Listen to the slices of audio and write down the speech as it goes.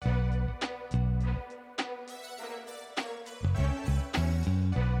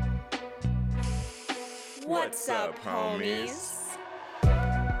What's up, homies?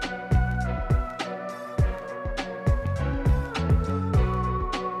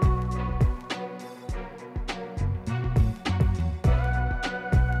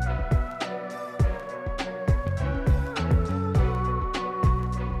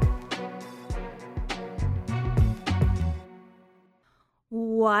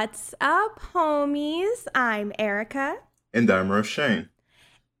 What's up, homies? I'm Erica. And I'm Roshane.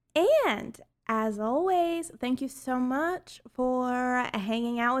 And as always, thank you so much for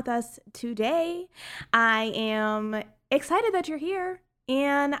hanging out with us today. I am excited that you're here,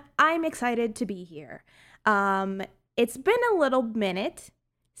 and I'm excited to be here. It's been a little minute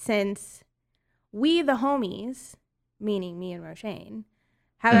since we, the homies, meaning me and Roshane,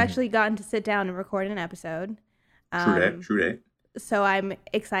 have actually gotten to sit down and record an episode. True that. So I'm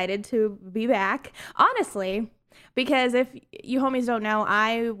excited to be back, honestly, because if you homies don't know,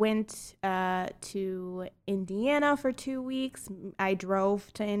 I went to Indiana for 2 weeks. I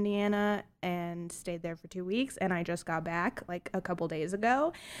drove to Indiana and stayed there for 2 weeks, and I just got back like a couple days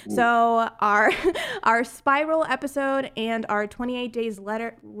ago. Ooh. So our Spiral episode and our 28 Days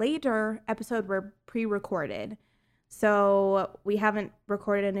Later episode were pre-recorded. So we haven't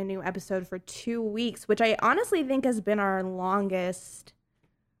recorded a new episode for 2 weeks, which I honestly think has been our longest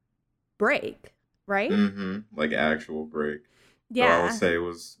break, right? Mm-hmm. Like actual break. Yeah. So I would say it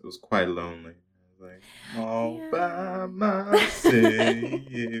was quite lonely. Like all by myself.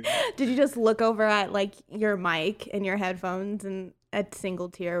 Did you just look over at like your mic and your headphones and a single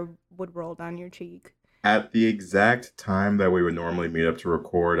tear would roll down your cheek? At the exact time that we would normally meet up to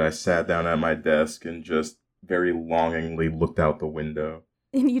record, I sat down at my desk and just very longingly looked out the window.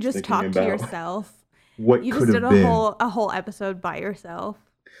 And you just talked to yourself. What you could just have did been. a whole episode by yourself.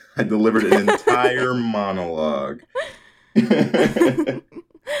 I delivered an entire monologue. It's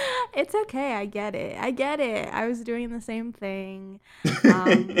okay. I get it. I was doing the same thing.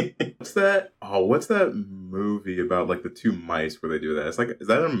 What's that? Oh, what's that movie about like the two mice where they do that? It's like, is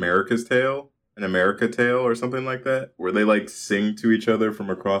that America's Tale? An America Tale or something like that? Where they like sing to each other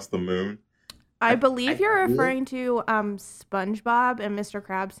from across the moon? I believe you're referring to SpongeBob and Mr.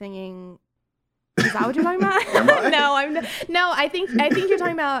 Krabs singing. Is that what you're talking about? No, I think you're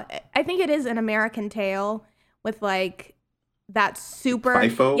talking about. I think it is An American Tale with like that super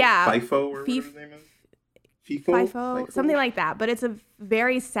FIFO? Yeah, FIFO or whatever his name is? FIFO, something like that. But it's a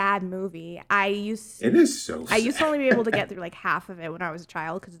very sad movie. It is so sad. I used to only be able to get through like half of it when I was a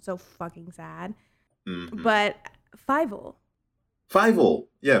child because it's so fucking sad. Mm-hmm. But Fievel.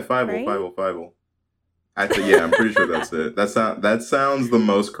 Yeah, Fievel. I'm pretty sure that's it. That sounds the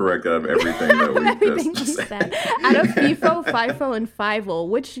most correct out of everything that we just said. Out of FIFO, and Fievel,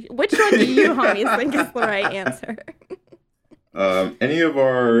 which one do you homies think is the right answer? Any of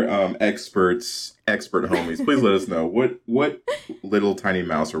our expert homies, please let us know what little tiny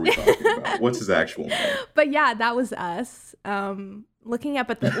mouse are we talking about? What's his actual name? But yeah, that was us. Looking up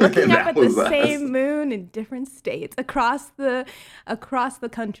at the same moon in different states across the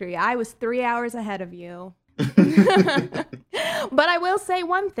country. I was 3 hours ahead of you. But I will say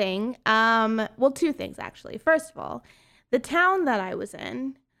one thing. Two things actually. First of all, the town that I was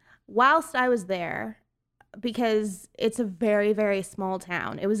in, whilst I was there, because it's a very, very small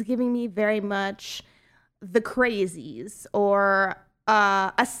town, it was giving me very much The Crazies or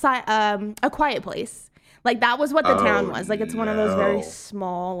A Quiet Place. Like, that was what the town was. Like, it's one of those very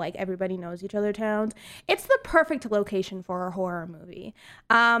small, like, everybody knows each other towns. It's the perfect location for a horror movie.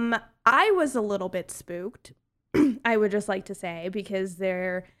 I was a little bit spooked, I would just like to say, because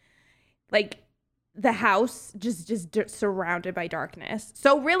they're, like, the house just surrounded by darkness.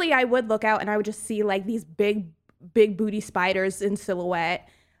 So, really, I would look out and I would just see, like, these big booty spiders in silhouette,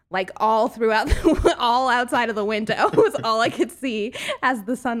 like all throughout, all outside of the window was all I could see as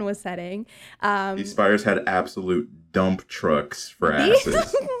the sun was setting. These spiders had absolute dump trucks for asses. These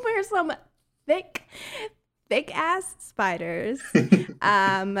were some thick ass spiders.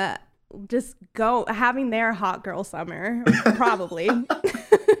 Just having their hot girl summer, probably.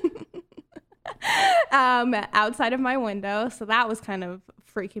 Outside of my window. So that was kind of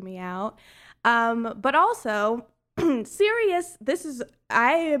freaking me out. But also, serious,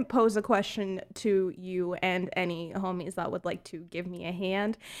 I pose a question to you and any homies that would like to give me a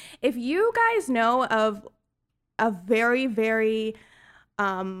hand. If you guys know of a very, very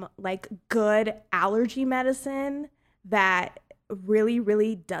like good allergy medicine that really,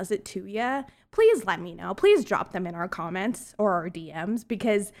 really does it to you, please let me know. Please drop them in our comments or our DMs,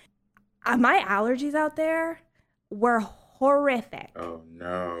 because my allergies out there were horrific. Oh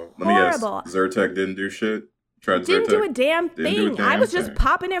no. Horrible. Let me guess. Zyrtec didn't do shit? Tried Didn't do a Zyrtec? damn Didn't do a thing. I damn was just thing.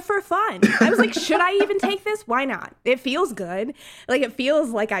 popping it for fun. I was like, should I even take this? Why not? It feels good. Like, it feels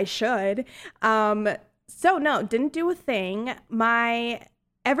like I should. So no, didn't do a thing.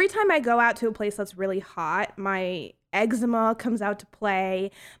 Every time I go out to a place that's really hot, my eczema comes out to play.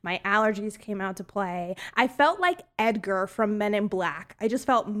 My allergies came out to play. I felt like Edgar from Men in Black. I just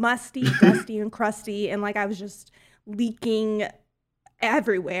felt musty, dusty, and crusty, and like I was just leaking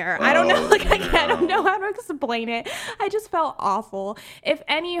everywhere. I don't know. Like, I don't know how to explain it. I just felt awful. If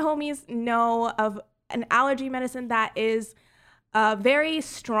any homies know of an allergy medicine that is very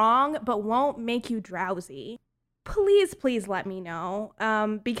strong but won't make you drowsy, please let me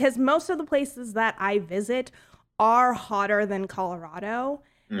know. Because most of the places that I visit are hotter than Colorado.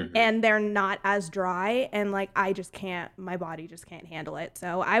 Mhm. And they're not as dry, and like my body just can't handle it.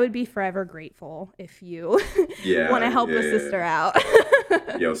 So I would be forever grateful if you want to help a sister out.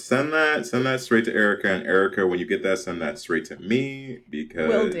 Yo, send that straight to Erica, and Erica, when you get that, send that straight to me, because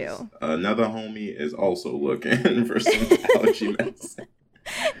Will do. Another homie is also looking for some allergy medicine.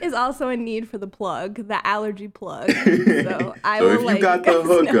 Is also in need for the allergy plug. So I will. So if you got the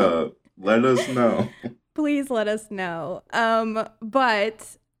hookup, let us know. Please let us know.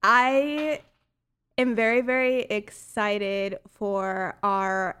 But I am very, very excited for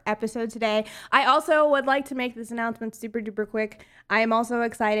our episode today. I also would like to make this announcement super duper quick. I am also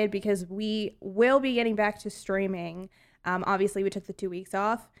excited because we will be getting back to streaming. Obviously, we took the 2 weeks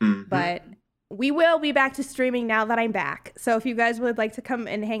off, but we will be back to streaming now that I'm back. So if you guys would like to come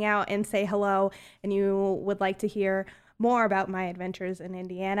and hang out and say hello, and you would like to hear more about my adventures in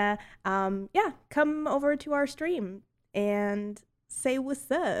Indiana, come over to our stream and say what's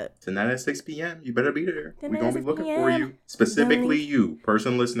up. Tonight at 6 p.m. You better be there. We're Tonight going at to be 6 looking for you. Specifically you,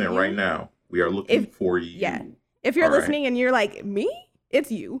 person listening right now. We are looking for you. Yeah. If you're listening and you're like, me? It's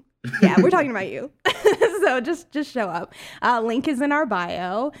you. Yeah, we're talking about you. So just show up. Link is in our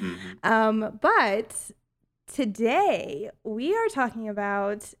bio. But today we are talking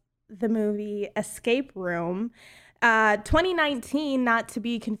about the movie Escape Room. 2019, not to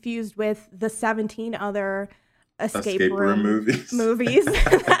be confused with the 17 other escape room movies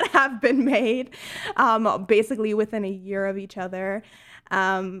that have been made basically within a year of each other.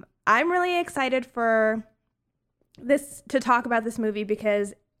 I'm really excited for this to talk about this movie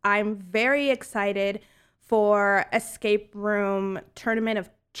because I'm very excited for Escape Room Tournament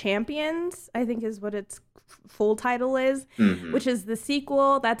of Champions, I think is what its full title is, which is the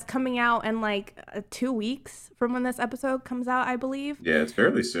sequel that's coming out in like 2 weeks from when this episode comes out, I believe. Yeah, it's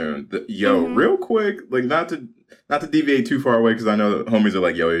fairly soon. Real quick, like not to deviate too far away, because I know the homies are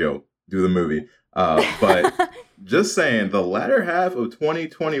like, yo, do the movie. But just saying, the latter half of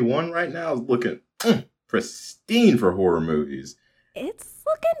 2021 right now is looking pristine for horror movies. It's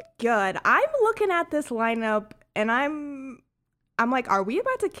looking good. I'm looking at this lineup and I'm like, are we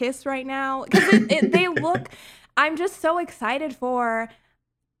about to kiss right now? Because they look, I'm just so excited for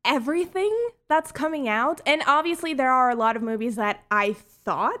everything that's coming out. And obviously there are a lot of movies that I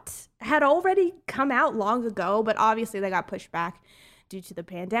thought had already come out long ago, but obviously they got pushed back due to the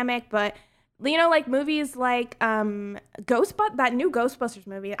pandemic. But you know, like movies like that new Ghostbusters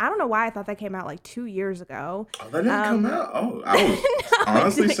movie. I don't know why I thought that came out like 2 years ago. Oh, that didn't come out. Oh, I was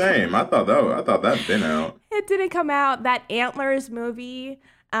honestly same. I thought that'd been out. It didn't come out. That Antlers movie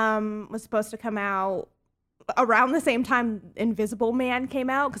was supposed to come out around the same time Invisible Man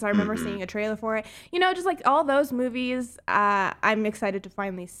came out, because I remember seeing a trailer for it. You know, just like all those movies, I'm excited to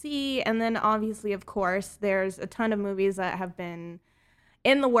finally see. And then obviously, of course, there's a ton of movies that have been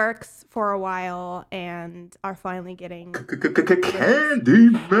in the works for a while and are finally getting Candyman.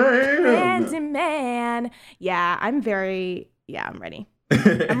 Yeah, I'm ready. I'm ready.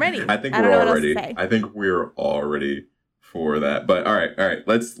 I think we're all ready. I think we're all ready for that. But all right.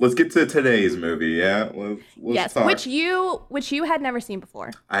 Let's get to today's movie. Yeah, let's talk. Which you had never seen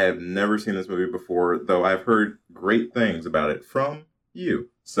before. I have never seen this movie before, though I've heard great things about it from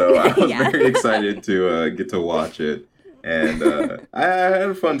you. So I was very excited to get to watch it. And I had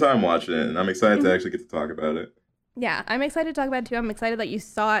a fun time watching it, and I'm excited to actually get to talk about it. Yeah, I'm excited to talk about it too. I'm excited that you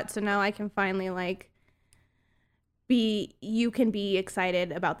saw it, so now I can finally you can be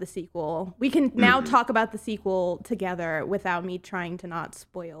excited about the sequel. We can now talk about the sequel together without me trying to not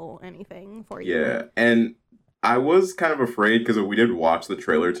spoil anything for you. Yeah, and I was kind of afraid because we did watch the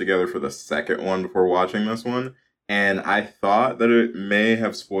trailer together for the second one before watching this one. And I thought that it may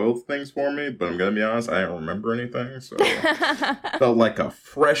have spoiled things for me, but I'm going to be honest, I don't remember anything. So felt like a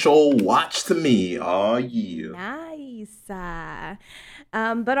fresh old watch to me. Oh, yeah. Nice.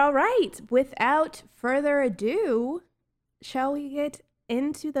 But all right, without further ado, shall we get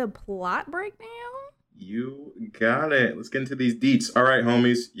into the plot breakdown? You got it. Let's get into these deets. All right,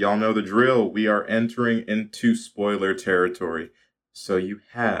 homies. Y'all know the drill. We are entering into spoiler territory. So you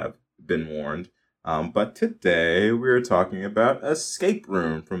have been warned. But today we're talking about Escape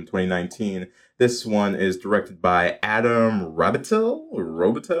Room from 2019. This one is directed by Adam Robitel.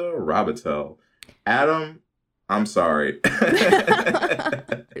 Adam, I'm sorry.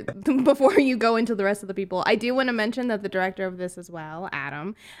 Before you go into the rest of the people, I do want to mention that the director of this as well,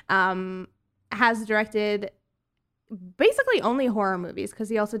 Adam, has directed basically only horror movies, because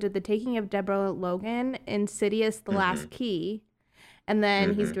he also did The Taking of Deborah Logan, Insidious: The Last Key, and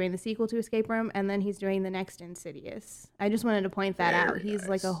then he's doing the sequel to Escape Room, and then he's doing the next Insidious. I just wanted to point that out. He's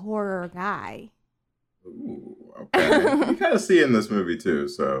like a horror guy. Ooh, okay. You kind of see it in this movie too,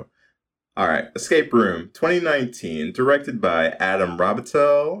 so. All right, Escape Room 2019, directed by Adam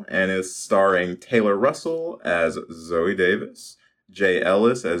Robitel, and is starring Taylor Russell as Zoe Davis, Jay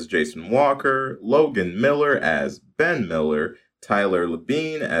Ellis as Jason Walker, Logan Miller as Ben Miller, Tyler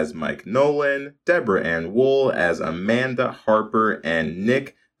Labine as Mike Nolan, Deborah Ann Wool as Amanda Harper, and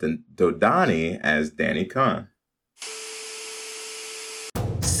Nick Dodani as Danny Kahn.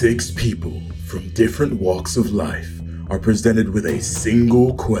 6 people from different walks of life are presented with a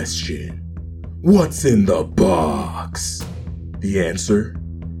single question. What's in the box? The answer?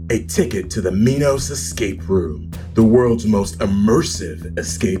 A ticket to the Minos Escape Room, the world's most immersive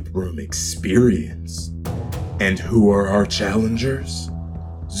escape room experience. And who are our challengers?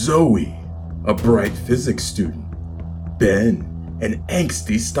 Zoe, a bright physics student. Ben, an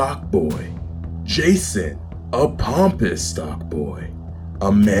angsty stock boy. Jason, a pompous stock boy.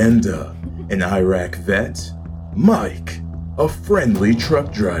 Amanda, an Iraq vet. Mike, a friendly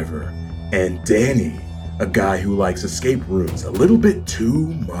truck driver. And Danny, a guy who likes escape rooms a little bit too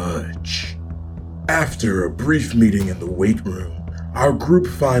much. After a brief meeting in the wait room, our group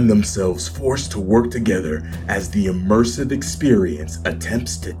find themselves forced to work together as the immersive experience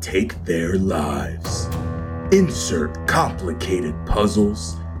attempts to take their lives. Insert complicated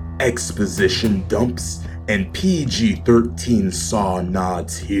puzzles, exposition dumps, and PG-13 saw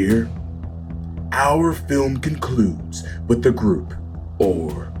nods here. Our film concludes with the group,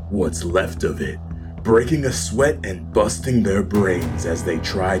 or what's left of it, breaking a sweat and busting their brains as they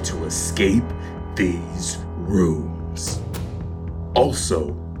try to escape these rooms.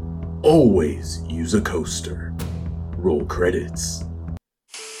 Also, always use a coaster. Roll credits.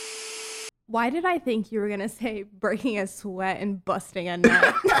 Why did I think you were going to say breaking a sweat and busting a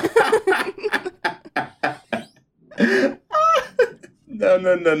nut?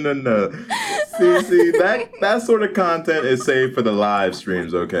 No. See, that sort of content is saved for the live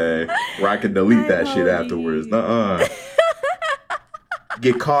streams, okay? Where I can delete that shit afterwards. Nuh-uh.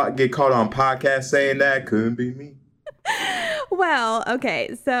 Get caught on podcast saying that, couldn't be me. Well,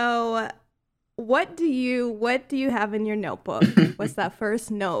 okay, so what do you have in your notebook? What's that first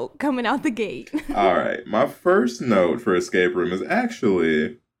note coming out the gate? All right, my first note for Escape Room is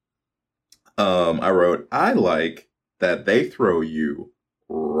actually, I wrote, I like that they throw you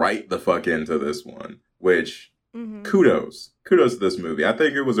right the fuck into this one, which kudos to this movie. I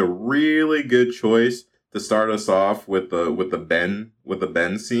think it was a really good choice to start us off with the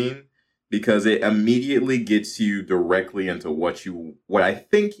Ben scene, because it immediately gets you directly into what I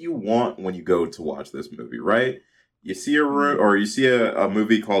think you want when you go to watch this movie, right? You see a room, or you see a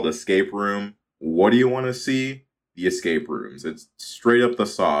movie called Escape Room. What do you want to see? The escape rooms. It's straight up the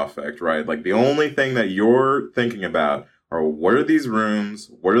Saw effect, right? Like, the only thing that you're thinking about are, what are these rooms?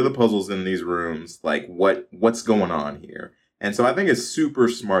 What are the puzzles in these rooms? Like, what's going on here? And so I think it's super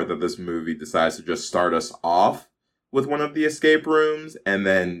smart that this movie decides to just start us off with one of the escape rooms and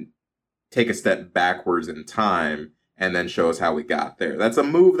then take a step backwards in time and then show us how we got there. That's a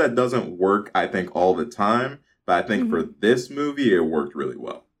move that doesn't work, I think, all the time. But I think for this movie, it worked really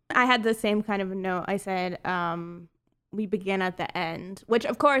well. I had the same kind of a note. I said, we begin at the end, which,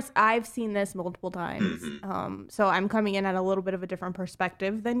 of course, I've seen this multiple times. So I'm coming in at a little bit of a different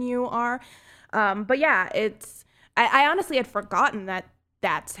perspective than you are. But yeah, I honestly had forgotten that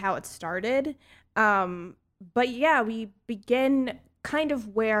that's how it started. But yeah, we begin kind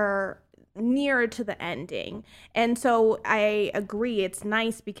of nearer to the ending. And so I agree. It's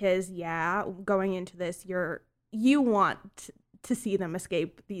nice because, yeah, going into this, you want to see them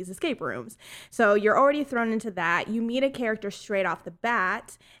escape these escape rooms. So you're already thrown into that. You meet a character straight off the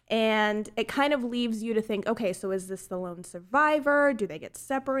bat, and it kind of leaves you to think, okay, so is this the lone survivor? Do they get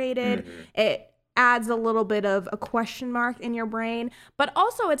separated? It adds a little bit of a question mark in your brain, but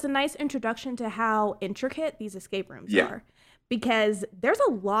also it's a nice introduction to how intricate these escape rooms are, because there's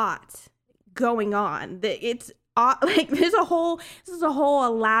a lot going on. It's like this is a whole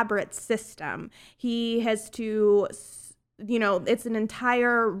elaborate system. He has to, it's an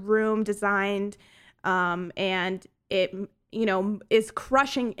entire room designed, and it, is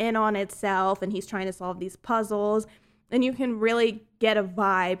crushing in on itself, and he's trying to solve these puzzles, and you can really get a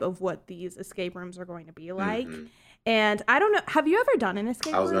vibe of what these escape rooms are going to be like. Mm-hmm. And I don't know, have you ever done an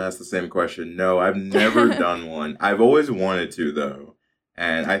escape room? I was going to ask the same question. No, I've never done one. I've always wanted to, though.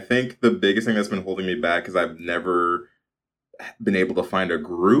 And I think the biggest thing that's been holding me back is I've never been able to find a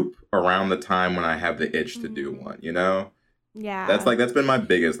group around the time when I have the itch to do one, Yeah. That's been my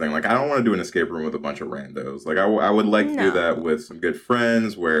biggest thing. Like, I don't want to do an escape room with a bunch of randos. Like, I would like to do that with some good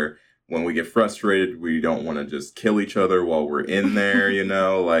friends where when we get frustrated, we don't want to just kill each other while we're in there,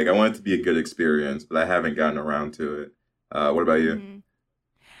 Like, I want it to be a good experience, but I haven't gotten around to it. What about you? Mm-hmm.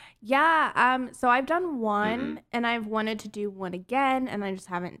 Yeah, so I've done one, and I've wanted to do one again, and I just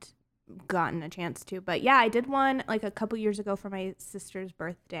haven't gotten a chance to. But yeah, I did one like a couple years ago for my sister's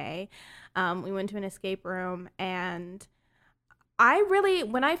birthday. We went to an escape room, and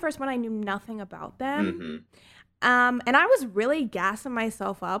when I first went, I knew nothing about them. And I was really gassing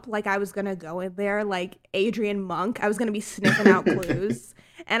myself up like I was going to go in there like Adrian Monk. I was going to be sniffing out clues.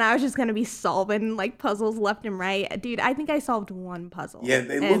 And I was just going to be solving like puzzles left and right. Dude, I think I solved one puzzle. Yeah,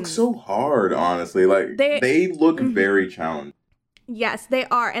 they look so hard, honestly. Like, they look very challenging. Yes, they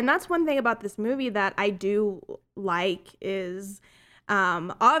are. And that's one thing about this movie that I do like is...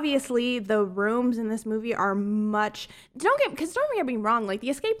 obviously the rooms in this movie are much, don't get me wrong, like the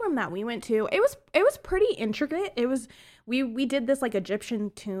escape room that we went to, it was pretty intricate. It was, we did this like Egyptian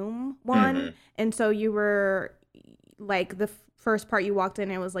tomb one. And so you were like, the first part you walked in,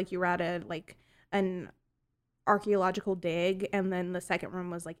 it was like you were at an archaeological dig, and then the second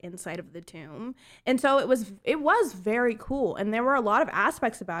room was like inside of the tomb. And so it was very cool, and there were a lot of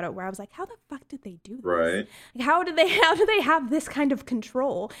aspects about it where I was like, how the fuck did they do this? Right. Like, how do they have this kind of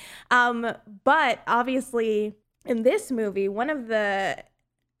control? But obviously in this movie, one of the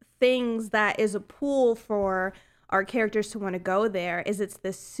things that is a pull for our characters to want to go there is it's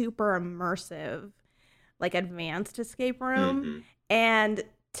this super immersive, like advanced escape room. And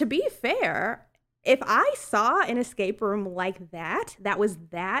to be fair, if I saw an escape room like that was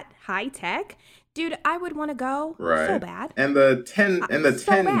that high tech, dude, I would want to go so bad. And the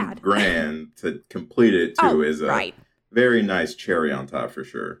 10 grand to complete it too is a very nice cherry on top for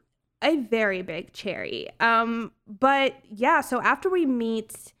sure. A very big cherry. But yeah, so after we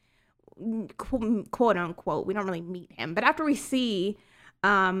meet, quote unquote, we don't really meet him, but after we see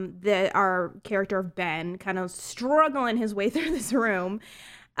our character of Ben kind of struggling his way through this room,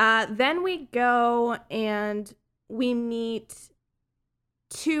 then we go and we meet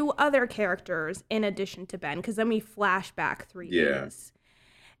two other characters in addition to Ben, because then we flash back 3 years.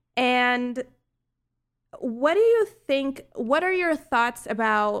 And what do you think, what are your thoughts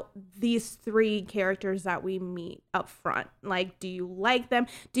about these three characters that we meet up front? Like, do you like them?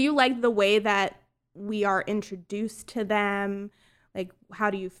 Do you like the way that we are introduced to them? Like, how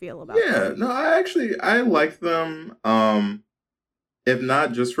do you feel about them? No, I like them. If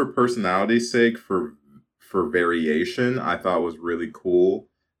not just for personality's sake, for variation, I thought was really cool.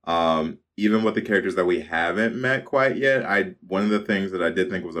 Even with the characters that we haven't met quite yet, one of the things that I did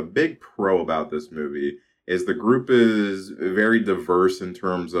think was a big pro about this movie is the group is very diverse in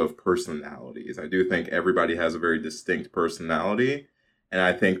terms of personalities. I do think everybody has a very distinct personality, and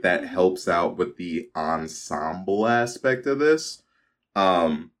I think that helps out with the ensemble aspect of this.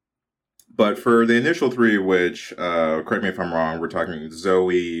 But for the initial three, which, correct me if I'm wrong, we're talking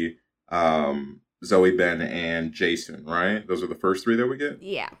Zoe, Ben, and Jason, right? Those are the first three that we get?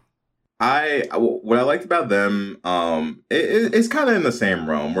 Yeah. What I liked about them, it's kind of in the same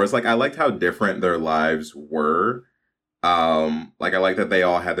realm, where it's like, I liked how different their lives were. Like, I like that they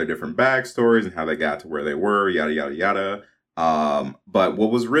all had their different backstories and how they got to where they were, yada, yada, yada. But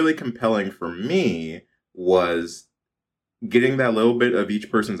what was really compelling for me was getting that little bit of each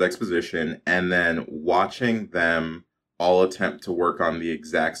person's exposition and then watching them all attempt to work on the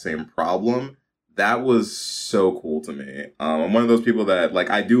exact same problem. That was so cool to me. I'm one of those people that, like,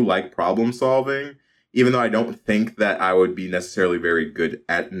 I do like problem solving, even though I don't think that I would be necessarily very good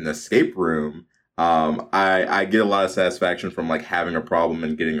at an escape room. I get a lot of satisfaction from, like, having a problem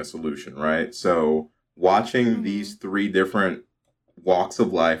and getting a solution, right? So watching these three different walks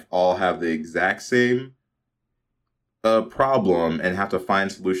of life all have the exact same problem and have to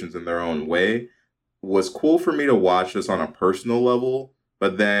find solutions in their own way was cool for me to watch this on a personal level.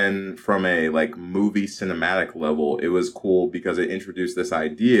 But then from a like movie cinematic level, it was cool because it introduced this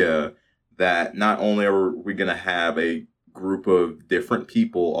idea that not only are we going to have a group of different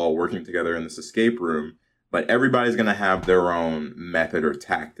people all working together in this escape room, Like, everybody's going to have their own method or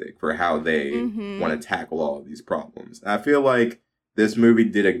tactic for how they want to tackle all of these problems. And I feel like this movie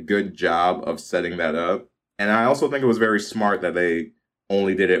did a good job of setting that up. And I also think it was very smart that they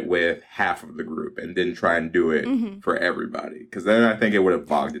only did it with half of the group and didn't try and do it for everybody. Because then I think it would have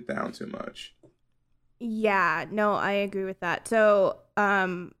bogged it down too much. Yeah, no, I agree with that. So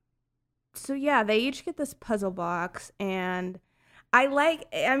yeah, they each get this puzzle box, and I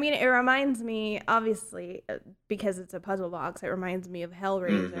mean, it reminds me, obviously, because it's a puzzle box, it reminds me of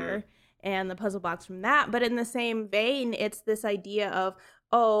Hellraiser and the puzzle box from that. But in the same vein, it's this idea of,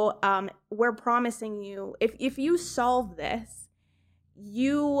 we're promising you, if you solve this,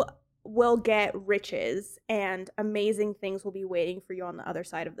 you will get riches and amazing things will be waiting for you on the other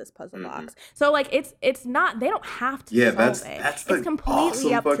side of this puzzle box. So like it's not, they don't have to solve it. That's it's completely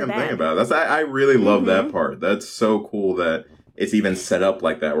awesome up fucking to them. thing about it. I really love that part. That's so cool that it's even set up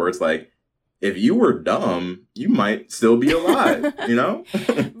like that, where it's like, if you were dumb, you might still be alive, you know?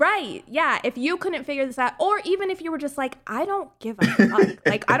 Right. Yeah. If you couldn't figure this out, or even if you were just like, I don't give a fuck.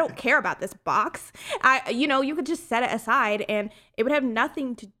 Like, I don't care about this box. You could just set it aside and it would have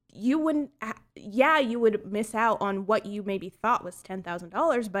nothing to, you wouldn't, you would miss out on what you maybe thought was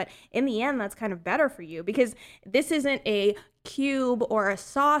 $10,000. But in the end, that's kind of better for you, because this isn't a Cube or a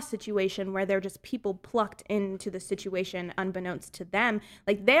Saw situation where they're just people plucked into the situation unbeknownst to them.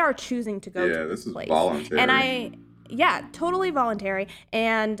 Like, they are choosing to go to this is place. voluntary. And totally voluntary.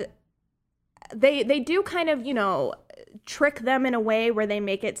 And they do kind of, trick them in a way where they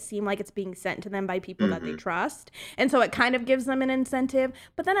make it seem like it's being sent to them by people that they trust. And so it kind of gives them an incentive.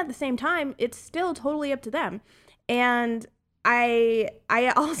 But then at the same time, it's still totally up to them. And I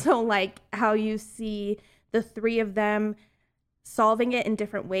also like how you see the three of them solving it in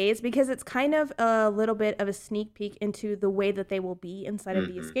different ways, because it's kind of a little bit of a sneak peek into the way that they will be inside of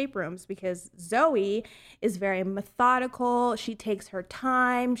the escape rooms, because Zoe is very methodical. She takes her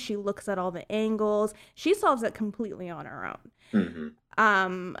time. She looks at all the angles. She solves it completely on her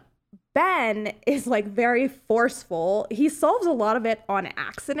own. Ben is like very forceful. He solves a lot of it on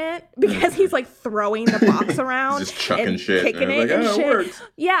accident, because he's like throwing the box around, just chucking and shit, kicking and it and it shit. works.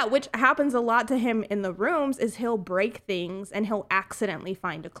 Yeah, which happens a lot to him in the rooms. Is he'll break things and he'll accidentally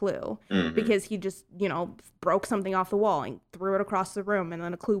find a clue because he just broke something off the wall and threw it across the room, and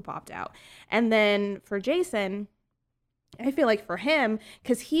then a clue popped out. And then for Jason, I feel like for him,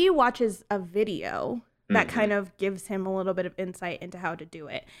 because he watches a video that kind of gives him a little bit of insight into how to do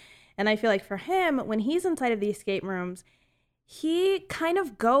it. And I feel like for him, when he's inside of the escape rooms, he kind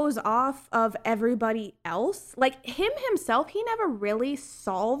of goes off of everybody else. Like, himself, he never really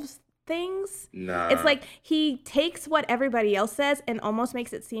solves things. Nah. It's like he takes what everybody else says and almost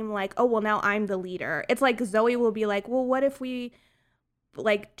makes it seem like, oh, well, now I'm the leader. It's like Zoe will be like, well, what if we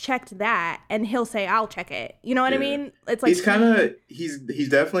like checked that? And he'll say, I'll check it. You know what I mean? It's like he's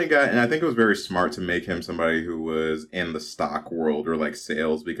definitely got, and I think it was very smart to make him somebody who was in the stock world or like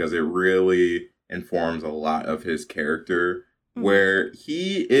sales, because it really informs a lot of his character, where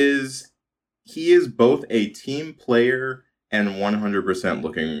he is both a team player and 100%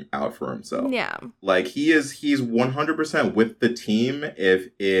 looking out for himself. Yeah. Like, he's 100% with the team if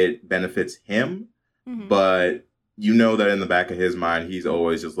it benefits him, but that in the back of his mind, he's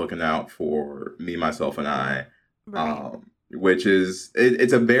always just looking out for me, myself, and I. Right. Which is,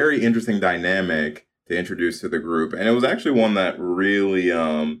 it's a very interesting dynamic to introduce to the group. And it was actually one that really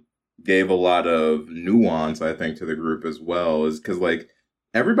gave a lot of nuance, I think, to the group as well. Is because, like,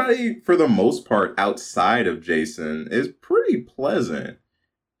 everybody, for the most part, outside of Jason, is pretty pleasant.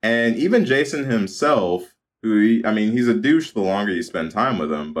 And even Jason himself, he's a douche the longer you spend time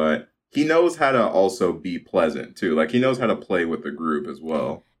with him, but he knows how to also be pleasant, too. Like, he knows how to play with the group as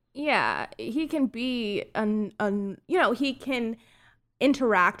well. Yeah, he can be, he can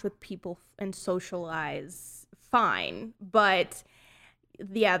interact with people and socialize fine. But,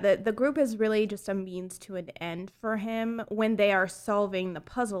 yeah, the group is really just a means to an end for him. When they are solving the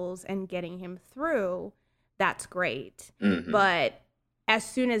puzzles and getting him through, that's great. But as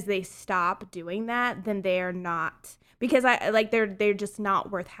soon as they stop doing that, then they are not... Because they're just not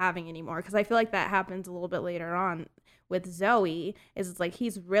worth having anymore. Because I feel like that happens a little bit later on with Zoe. It's like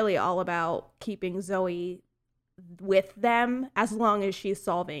he's really all about keeping Zoe with them as long as she's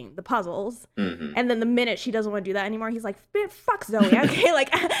solving the puzzles. And then the minute she doesn't want to do that anymore, he's like, fuck Zoe. Okay,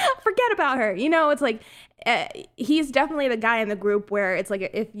 like, forget about her. It's like he's definitely the guy in the group where it's like,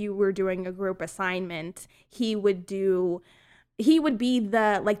 if you were doing a group assignment, he would be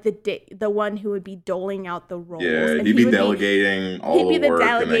the one who would be doling out the roles. Yeah, he'd be delegating all the work,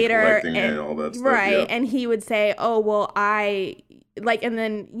 delegator and then collecting it, all that stuff. Right, and he would say, "Oh, well, like, and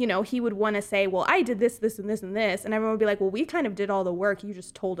then, you know, he would want to say, well, I did this, this, and this, and this. And everyone would be like, well, we kind of did all the work. You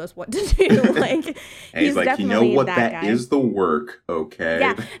just told us what to do. Like, and he's like, you know what? That guy. is the work. Okay.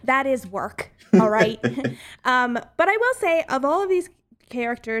 Yeah, that is work. All right. But I will say, of all of these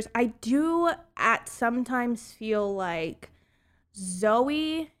characters, I do at sometimes feel like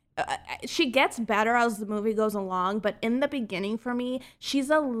Zoe, she gets better as the movie goes along. But in the beginning, for me, she's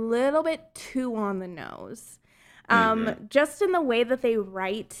a little bit too on the nose. Just in the way that they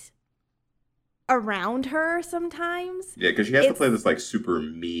write around her sometimes. Yeah, because she has to play this like super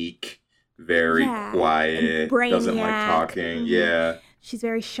meek, very quiet, doesn't like talking. Yeah. She's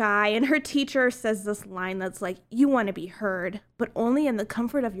very shy. And her teacher says this line that's like, you want to be heard, but only in the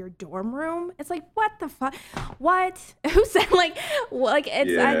comfort of your dorm room. It's like, what the fuck? What? Who said like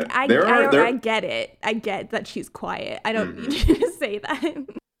it's I get it. I get that she's quiet. I don't need you to say that.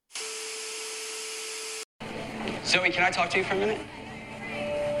 Zoe, can I talk to you for a minute?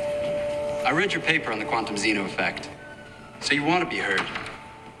 I read your paper on the quantum Zeno effect. So you want to be heard.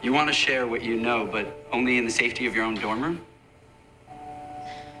 You want to share what you know, but only in the safety of your own dorm room?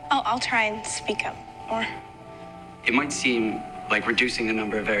 I'll try and speak up more. It might seem like reducing the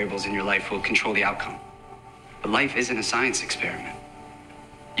number of variables in your life will control the outcome. But life isn't a science experiment.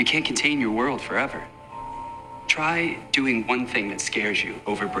 You can't contain your world forever. Try doing one thing that scares you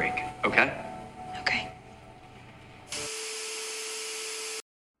over break, okay? Okay.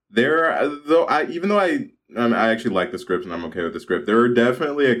 Even though I actually like the script and I'm okay with the script, there are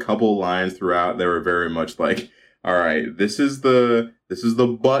definitely a couple lines throughout that were very much like, all right, this is the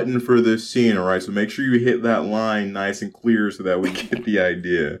button for this scene, all right? So make sure you hit that line nice and clear so that we get the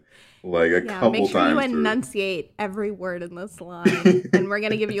idea. Like a couple times. Make sure you enunciate every word in this line, and we're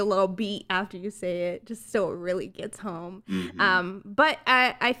gonna give you a little beat after you say it, just so it really gets home. But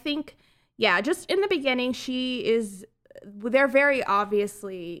I think, just in the beginning, they're very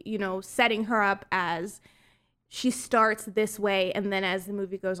obviously, you know, setting her up as she starts this way, and then as the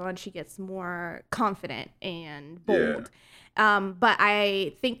movie goes on, she gets more confident and bold. But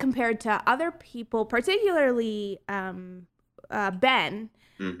I think compared to other people, particularly Ben,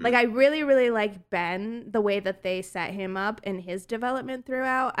 like I really, really like Ben, the way that they set him up and his development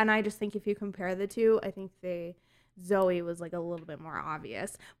throughout. And I just think if you compare the two, I think Zoe was like a little bit more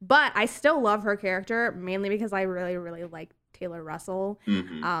obvious. But I still love her character, mainly because I really, really like Taylor Russell.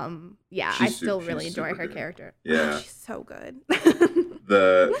 I still really enjoy her character. Yeah. She's so good.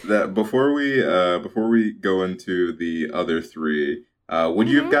 Before we go into the other three, would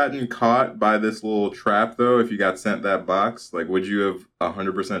you have gotten caught by this little trap though if you got sent that box? Like, would you have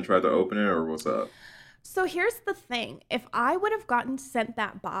 100% tried to open it, or what's up? So here's the thing: if I would have gotten sent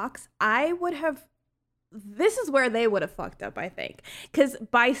that box, I would have. This is where they would have fucked up, I think, because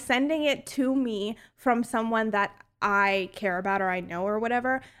by sending it to me from someone that I care about or I know or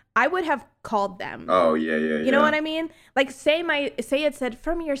whatever, I would have called them. Oh, yeah. You know what I mean? Like, say it said,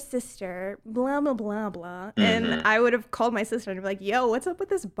 from your sister, blah, blah, blah, blah. And I would have called my sister and be like, yo, what's up with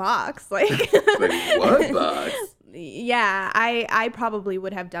this box? Like, what box? Yeah, I probably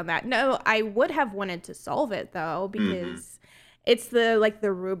would have done that. No, I would have wanted to solve it, though, because it's the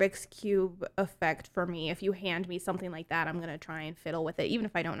Rubik's Cube effect for me. If you hand me something like that, I'm going to try and fiddle with it, even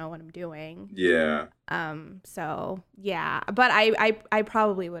if I don't know what I'm doing. Yeah. So, yeah. But I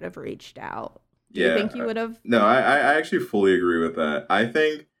probably would have reached out. Do you think you would have? No, I actually fully agree with that. I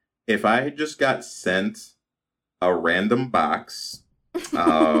think if I had just got sent a random box,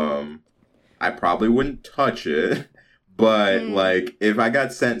 I probably wouldn't touch it. But, like, if I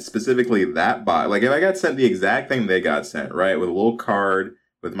got sent specifically that box, like, if I got sent the exact thing they got sent, right, with a little card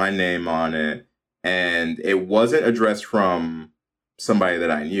with my name on it, and it wasn't addressed from somebody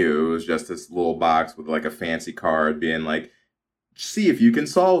that I knew, it was just this little box with, like, a fancy card being like, see if you can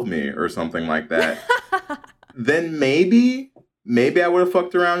solve me, or something like that, then maybe I would have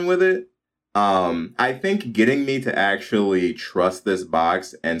fucked around with it. I think getting me to actually trust this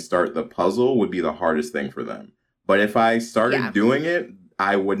box and start the puzzle would be the hardest thing for them. But if I started doing it,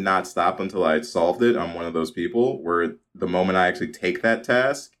 I would not stop until I had solved it. I'm one of those people where the moment I actually take that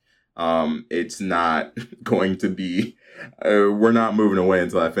task, it's not going to be, we're not moving away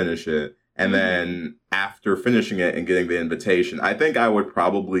until I finish it. And then after finishing it and getting the invitation, I think I would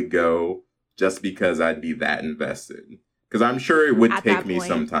probably go just because I'd be that invested. Because I'm sure it would take me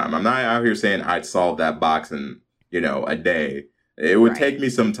some time. I'm not out here saying I'd solve that box in, a day. It would take me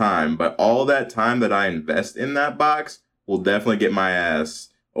some time, but all that time that I invest in that box will definitely get my ass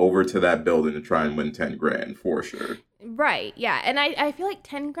over to that building to try and win 10 grand for sure. Right. Yeah. And I feel like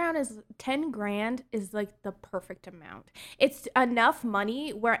 10 grand is like the perfect amount. It's enough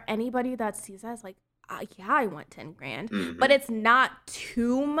money where anybody that sees that is like, yeah, I want 10 grand. Mhm. But it's not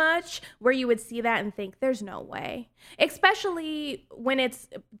too much where you would see that and think there's no way. Especially when it's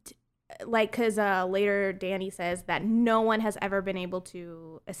like, because later Danny says that no one has ever been able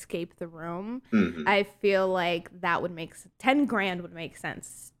to escape the room. Mhm. I feel like that would make 10 grand would make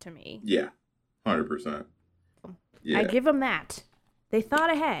sense to me. Yeah, 100%. Yeah, I give them that. They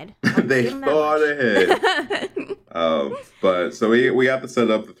thought ahead. they thought ahead. But so we have to set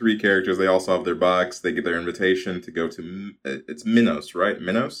up the three characters. They all solve their box. They get their invitation to go to it's Minos, right?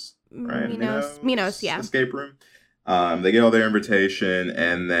 Minos, right? Minos, yeah. Escape room. They get all their invitation,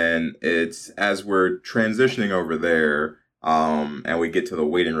 and then it's as we're transitioning over there, and we get to the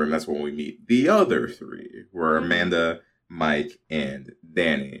waiting room. That's when we meet the other three, who are Amanda, Mike, and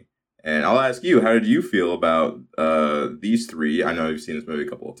Danny. And I'll ask you, how did you feel about these three? I know you've seen this movie a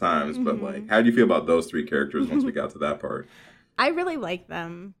couple of times, but like, how did you feel about those three characters once we got to that part? I really like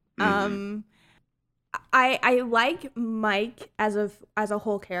them. Mm-hmm. I like Mike as a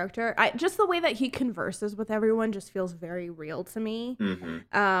whole character. Just the way that he converses with everyone just feels very real to me.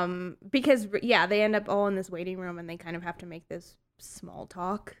 Mm-hmm. Because yeah, they end up all in this waiting room and they kind of have to make this small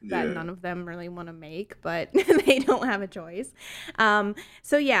talk that Yeah. none of them really want to make, but they don't have a choice.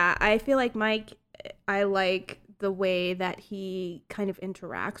 So yeah, I feel like Mike, I like the way that he kind of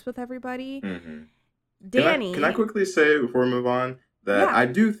interacts with everybody. Mm-hmm. Danny, Can I quickly say before we move on that Yeah. I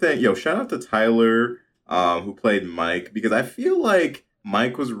do think, shout out to Tyler, who played Mike, because I feel like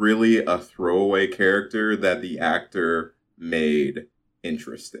Mike was really a throwaway character that the actor made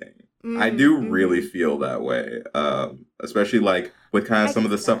interesting. I do really feel that way, especially like with kind I of some of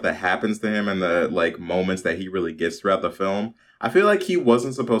can the see stuff that. that happens to him and the like moments that he really gets throughout the film. I feel like he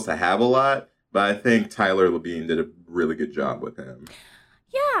wasn't supposed to have a lot, but I think Tyler Labine did a really good job with him.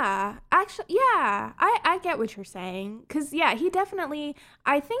 Yeah, actually, yeah, I get what you're saying. Because, yeah, he definitely,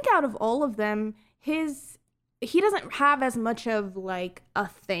 I think out of all of them, he doesn't have as much of, like, a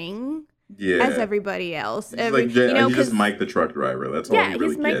thing Yeah, as everybody else. he's he's just 'cause- Mike the truck driver. That's all yeah, he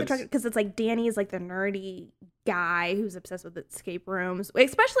really he's Mike the gets. trucker, because it's like Danny is like the nerdy guy who's obsessed with escape rooms,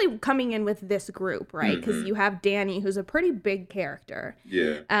 especially coming in with this group, right? Because Mhm. you have Danny, who's a pretty big character.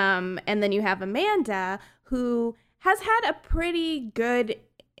 Yeah. And then you have Amanda, who has had a pretty good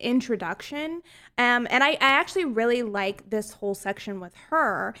introduction. And I actually really like this whole section with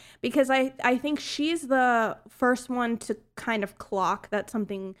her because I think she's the first one to kind of clock that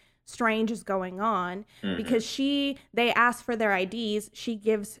something strange is going on because they ask for their IDs. She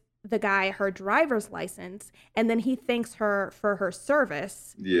gives the guy her driver's license and then he thanks her for her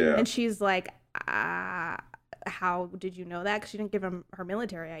service. Yeah. And she's like, how did you know that? Because she didn't give him her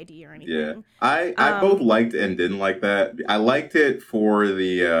military ID or anything. Yeah. I both liked and didn't like that. I liked it for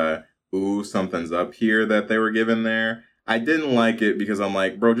the ooh, something's up here that they were given there. I didn't like it because I'm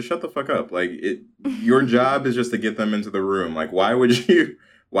like, bro, just shut the fuck up. Like your job is just to get them into the room. Like why would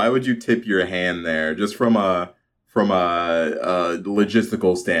you tip your hand there just from a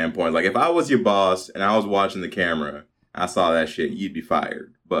logistical standpoint? Like if I was your boss and I was watching the camera, I saw that shit, you'd be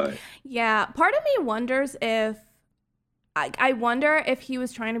fired. But yeah, part of me wonders if I wonder if he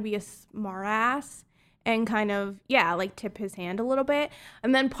was trying to be a smartass and kind of like tip his hand a little bit.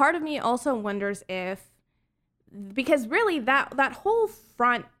 And then part of me also wonders if because really that whole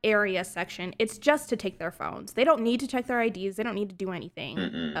front area section, it's just to take their phones. They don't need to check their IDs. They don't need to do anything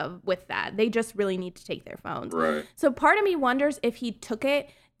with that. They just really need to take their phones. right. So part of me wonders if he took it,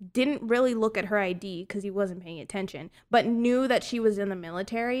 didn't really look at her ID because he wasn't paying attention, but knew that she was in the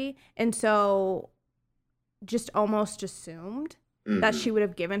military. And so just almost assumed that she would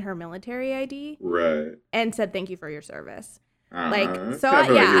have given her military ID Right. and said, thank you for your service. I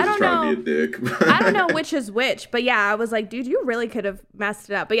don't know. To be a dick. I don't know which is which, but yeah, I was like, dude, you really could have messed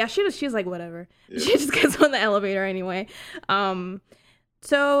it up. But yeah, she's like, whatever. Yeah. She just gets on the elevator anyway.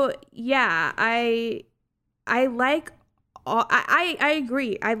 So yeah, I like I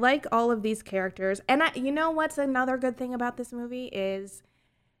agree. I like all of these characters. And you know what's another good thing about this movie is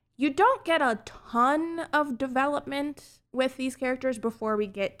you don't get a ton of development with these characters before we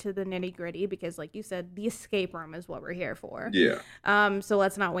get to the nitty-gritty because like you said, the escape room is what we're here for. Yeah. So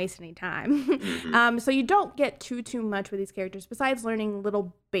let's not waste any time. So you don't get too much with these characters besides learning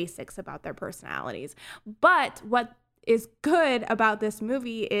little basics about their personalities. But what is good about this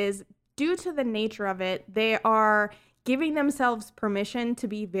movie is due to the nature of it, they are giving themselves permission to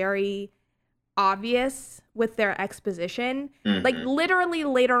be very obvious with their exposition. Like literally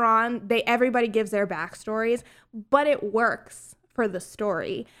later on, everybody gives their backstories, but it works for the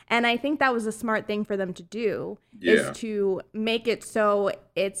story. And I think that was a smart thing for them to do is to make it so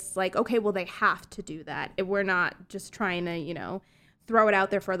it's like, okay, well, they have to do that. We're not just trying to, throw it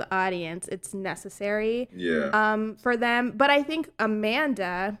out there for the audience. It's necessary for them. But I think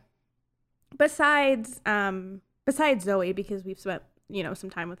Amanda, besides Zoe, because we've spent, some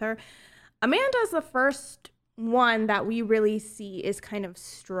time with her, Amanda's the first one that we really see is kind of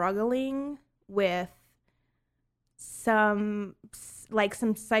struggling with some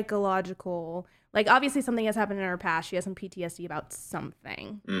psychological, like, obviously something has happened in her past. She has some PTSD about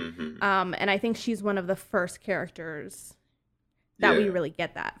something. Mm-hmm. And I think she's one of the first characters that we really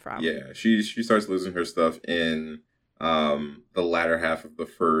get that from. Yeah, she starts losing her stuff in the latter half of the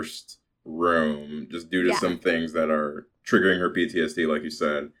first room, just due to some things that are triggering her PTSD, like you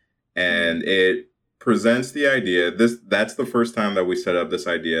said. And it presents the idea, that's the first time that we set up this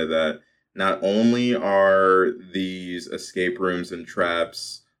idea that not only are these escape rooms and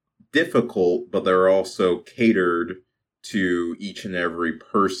traps difficult, but they're also catered to each and every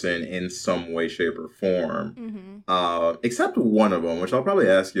person in some way, shape, or form. Except one of them, which I'll probably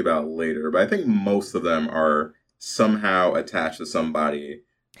ask you about later, but I think most of them are somehow attached to somebody.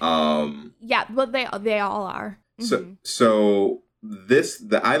 Yeah, but they all are. So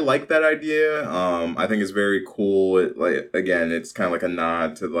I like that idea. I think it's very cool. It's kind of like a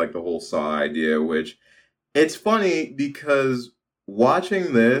nod to like the whole Saw idea, which it's funny because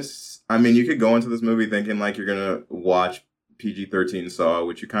watching this, I mean, you could go into this movie thinking like you're gonna watch PG-13 Saw,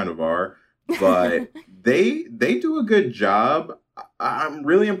 which you kind of are, but they do a good job. I'm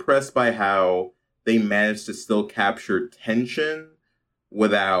really impressed by how they managed to still capture tension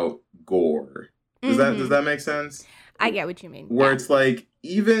without gore. Does that make sense? I get what you mean. Where it's like,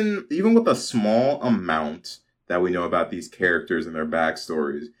 even with a small amount that we know about these characters and their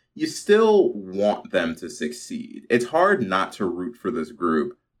backstories, you still want them to succeed. It's hard not to root for this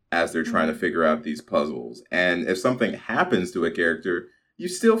group as they're trying to figure out these puzzles. And if something happens to a character, you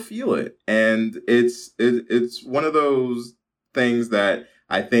still feel it. And it's one of those things that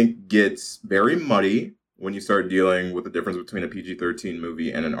I think gets very muddy when you start dealing with the difference between a PG-13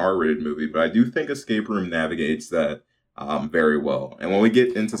 movie and an R-rated movie. But I do think Escape Room navigates that very well. And when we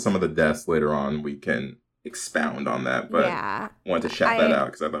get into some of the deaths later on, we can expound on that. But I wanted to shout that out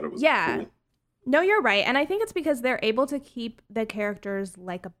because I thought it was cool. No, you're right. And I think it's because they're able to keep the characters'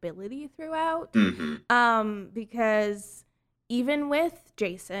 likability throughout. Because even with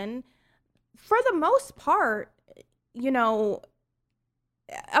Jason, for the most part,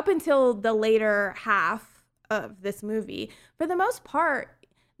 up until the later half of this movie, for the most part,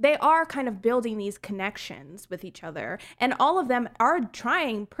 they are kind of building these connections with each other. And all of them are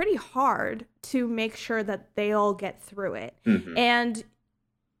trying pretty hard to make sure that they all get through it. And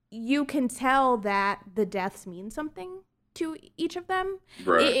you can tell that the deaths mean something to each of them.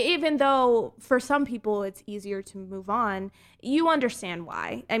 Right. Even though for some people it's easier to move on, you understand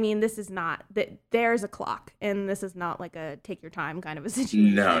why. I mean, this is not that there's a clock, and this is not like a take your time kind of a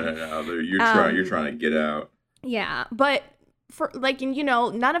situation. No. You're trying to get out. Yeah, but for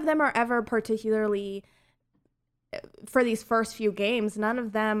none of them are ever particularly, for these first few games, none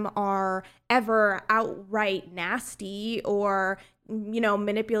of them are ever outright nasty or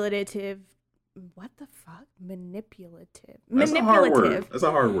manipulative. What the fuck? Manipulative. That's a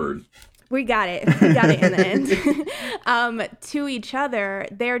hard word. We got it. We got it in the end. To each other,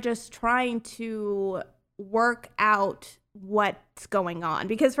 they're just trying to work out what's going on,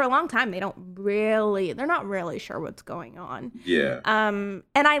 because for a long time they're not really sure what's going on. Yeah. And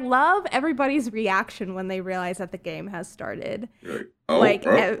I love everybody's reaction when they realize that the game has started. Like,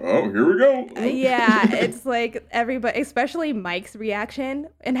 here we go. Yeah, it's like everybody, especially Mike's reaction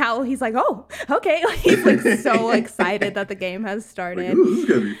and how he's like, oh, okay. He's like so excited that the game has started. Like, ooh, this is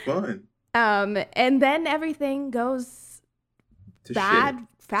gonna be fun. And then everything goes bad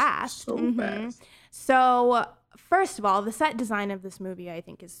fast. So fast. So first of all, the set design of this movie, I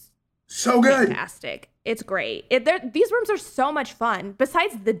think, is so good. Fantastic. It's great. These rooms are so much fun.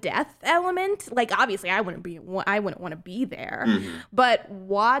 Besides the death element, like, obviously I wouldn't want to be there, but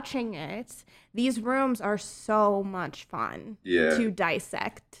watching it, these rooms are so much fun to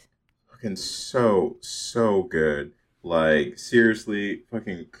dissect. Fucking so good. Like, seriously,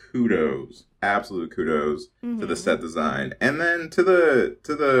 fucking kudos. Absolute kudos to the set design, and then to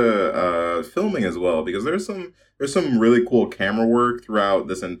the filming as well, because there's some really cool camera work throughout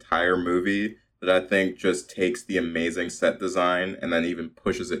this entire movie that I think just takes the amazing set design and then even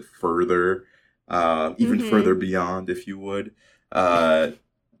pushes it further, further beyond, if you would, and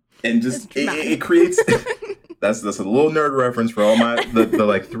just it creates. That's a little nerd reference for all the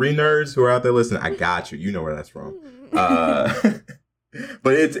like 3 nerds who are out there listening. I got you. You know where that's from.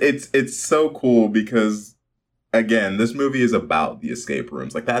 But it's so cool because, again, this movie is about the escape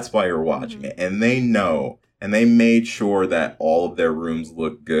rooms. Like, that's why you're watching it. And they know and they made sure that all of their rooms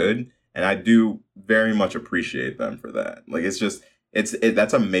look good. And I do very much appreciate them for that. Like, it's just,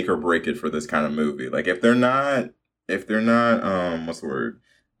 that's a make or break it for this kind of movie. Like, if they're not, what's the word?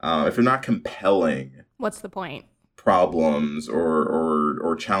 If they're not compelling, what's the point? Problems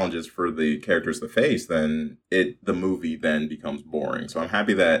or challenges for the characters to face, then the movie then becomes boring. So I'm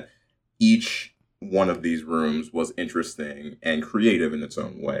happy that each one of these rooms was interesting and creative in its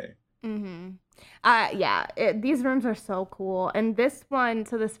own way. Mm-hmm. These rooms are so cool. And this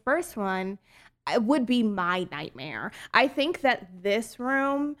first one would be my nightmare. I think that this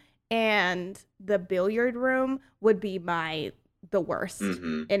room and the billiard room would be the worst,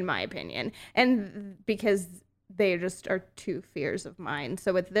 in my opinion. And because they just are two fears of mine.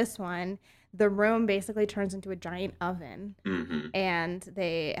 So with this one, the room basically turns into a giant oven, and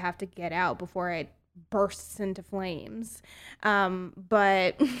they have to get out before it bursts into flames.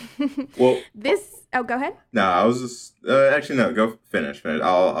 But well, go ahead. No, I was just actually no. Go finish.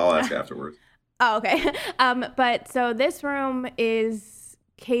 I'll ask afterwards. Oh, okay. But so this room is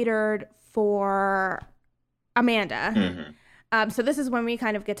catered for Amanda. So this is when we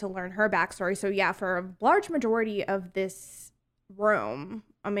kind of get to learn her backstory. So yeah, for a large majority of this room,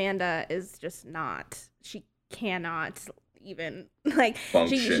 Amanda is just she cannot even like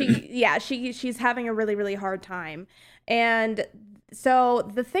function. She's having a really, really hard time. And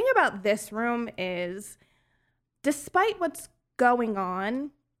so the thing about this room is, despite what's going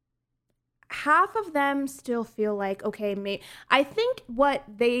on, half of them still feel like, okay, I think what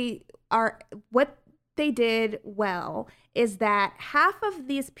they did well is that half of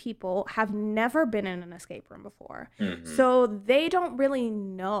these people have never been in an escape room before. So they don't really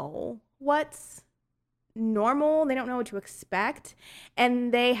know what's normal. They don't know what to expect.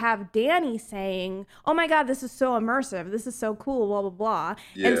 And they have Danny saying, oh my God, this is so immersive. This is so cool, blah, blah, blah.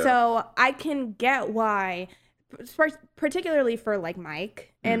 Yeah. And so I can get why, particularly for like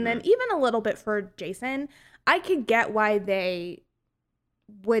Mike, and then even a little bit for Jason, I could get why they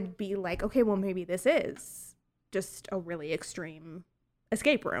would be like, okay, well, maybe this is just a really extreme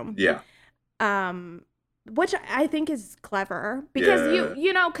escape room. Yeah. Which I think is clever, because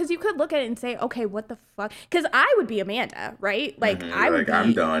because you could look at it and say, okay, what the fuck? Because I would be Amanda, right? Like I would be,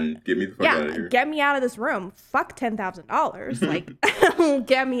 I'm done. Get me the fuck out of here. Get me out of this room. Fuck $10,000. Like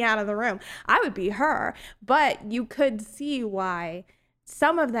get me out of the room. I would be her. But you could see why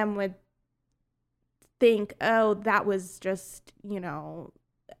some of them would think, oh, that was just,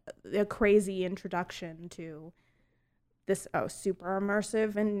 a crazy introduction to this super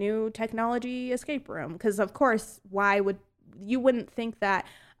immersive and new technology escape room. Because of course, you wouldn't think that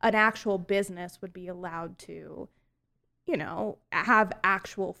an actual business would be allowed to, have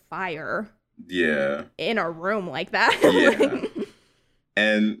actual fire in a room like that. Yeah.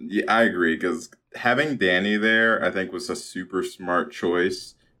 And yeah, I agree, because having Danny there, I think, was a super smart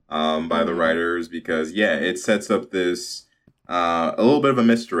choice by the writers, because it sets up this a little bit of a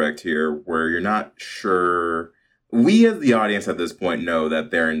misdirect here where you're not sure. We as the audience at this point know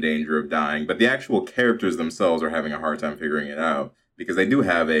that they're in danger of dying, but the actual characters themselves are having a hard time figuring it out, because they do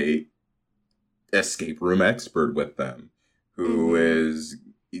have a escape room expert with them who is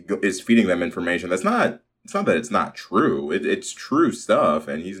feeding them information it's not that it's not true. It's true stuff,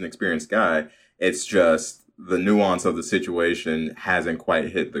 and he's an experienced guy. It's just the nuance of the situation hasn't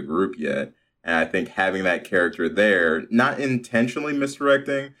quite hit the group yet. And I think having that character there, not intentionally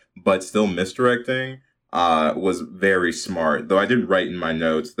misdirecting, but still misdirecting, was very smart. Though I did write in my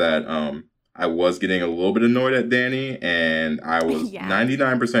notes that I was getting a little bit annoyed at Danny, and I was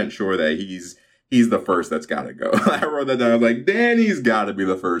 99% sure that he's the first that's got to go. I wrote that down. I was like, Danny's got to be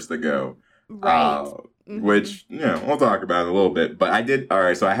the first to go. Right. Which, we'll talk about in a little bit. But I did. All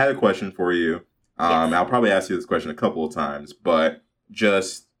right. So I had a question for you. Yes. I'll probably ask you this question a couple of times, but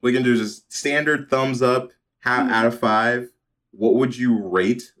we can do just standard thumbs up out of 5. What would you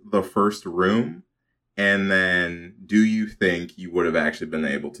rate the first room? And then, do you think you would have actually been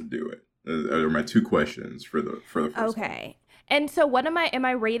able to do it? Those are my 2 questions for the first one. Okay. And so what am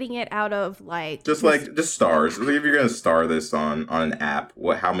I rating it out of, like... Just stars. Like, if you're going to star this on an app,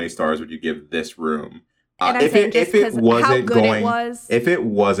 how many stars would you give this room? If it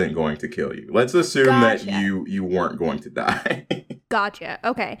wasn't going to kill you. Let's assume that you weren't going to die. Gotcha.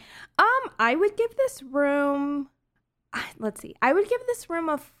 Okay. I would give this room... Let's see. I would give this room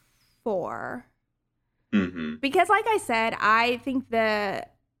a 4. Because, like I said, I think the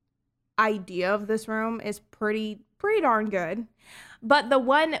idea of this room is pretty darn good. But the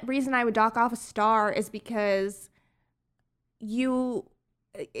one reason I would dock off a star is because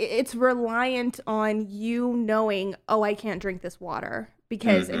it's reliant on you knowing, oh, I can't drink this water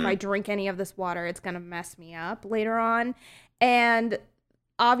because if I drink any of this water, it's going to mess me up later on. And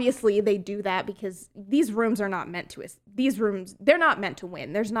obviously they do that because these rooms are not meant to, they're not meant to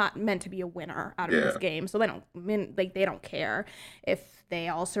win. There's not meant to be a winner out of this game. So they don't care if they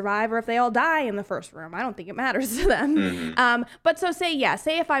all survive or if they all die in the first room. I don't think it matters to them. But so say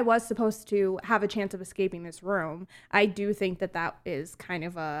if I was supposed to have a chance of escaping this room, I do think that is kind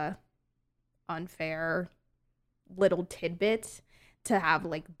of a unfair little tidbit to have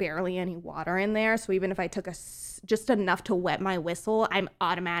like barely any water in there. So even if I took just enough to wet my whistle, I'm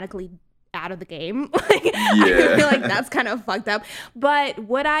automatically out of the game. I feel like that's kind of fucked up. But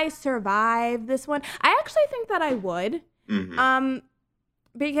would I survive this one? I actually think that I would.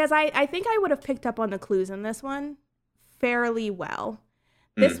 Because I think I would have picked up on the clues in this one fairly well.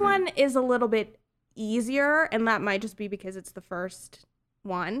 This one is a little bit easier, and that might just be because it's the first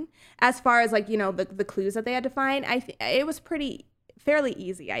one. As far as like, the clues that they had to find, it was fairly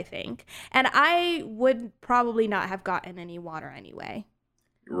easy, I think. And I would probably not have gotten any water anyway.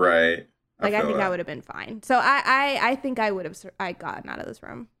 Right. I think I would have been fine. So I think I would have gotten out of this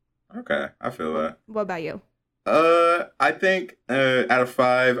room. Okay, I feel that. What about you? I think out of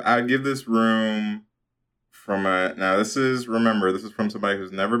 5, I'd give this room this is from somebody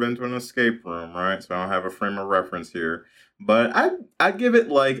who's never been to an escape room, right? So I don't have a frame of reference here. But I'd give it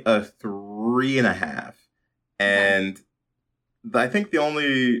like a 3.5. And I think the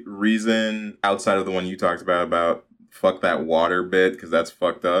only reason outside of the one you talked about fuck that water bit, because that's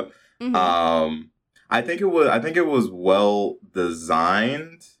fucked up. I think it was well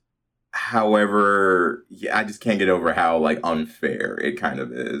designed. However, I just can't get over how like unfair it kind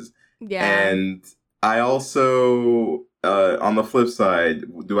of is. Yeah. And I also, on the flip side,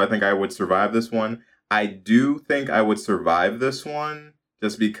 do I think I would survive this one? I do think I would survive this one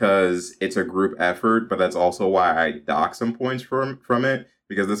just because it's a group effort, but that's also why I dock some points from it,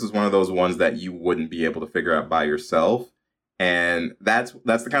 because this is one of those ones that you wouldn't be able to figure out by yourself. And that's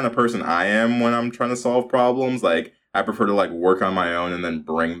the kind of person I am when I'm trying to solve problems. Like, I prefer to like work on my own and then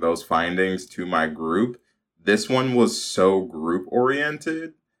bring those findings to my group. This one was so group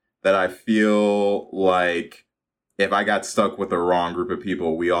oriented that I feel like if I got stuck with the wrong group of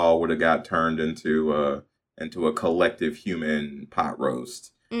people, we all would have got turned into a collective human pot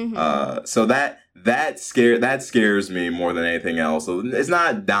roast. So that scares me more than anything else. So it's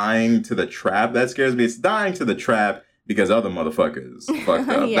not dying to the trap that scares me. It's dying to the trap because other motherfuckers fucked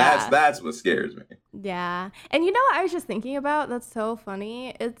up. That's what scares me. Yeah. And you know what I was just thinking about? That's so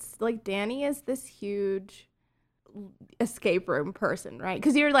funny. It's like Danny is this huge escape room person, right?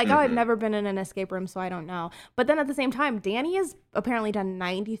 Because you're like, I've never been in an escape room, so I don't know. But then at the same time, Danny has apparently done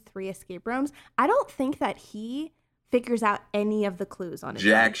 93 escape rooms. I don't think that he figures out any of the clues on it.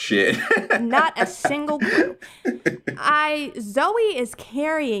 Jack shit. Not a single clue. Zoe is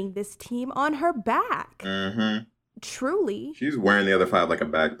carrying this team on her back. Truly. She's wearing the other 5 like a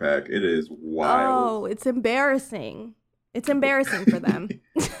backpack. It is wild. Oh, it's embarrassing. It's embarrassing for them.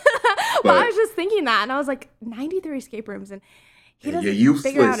 But I was just thinking that, and I was like, 93 escape rooms, and he doesn't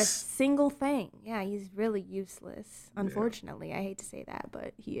figure out a single thing. Yeah, he's really useless. Unfortunately, I hate to say that,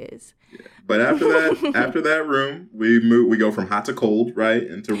 but he is. Yeah. But after that room, we go from hot to cold, right,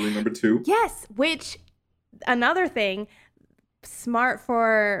 into room number 2. Yes, which another thing, smart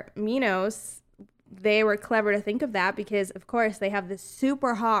for Minos. They were clever to think of that because, of course, they have this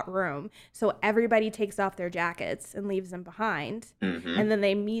super hot room. So everybody takes off their jackets and leaves them behind. And then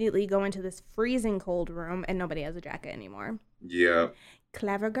they immediately go into this freezing cold room and nobody has a jacket anymore. Yeah.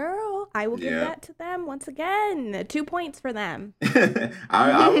 Clever girl. I will give that to them once again. 2 points for them.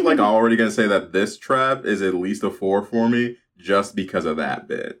 I was like already going to say that this trap is at least a 4 for me just because of that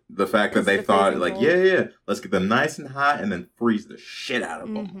bit. The fact that they thought like, let's get them nice and hot and then freeze the shit out of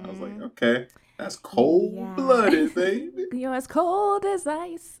them. I was like, okay. That's cold-blooded, baby. You're as cold as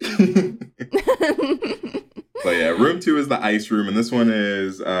ice. But yeah, room 2 is the ice room, and this one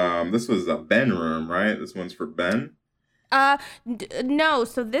is, this was a Ben room, right? This one's for Ben? No,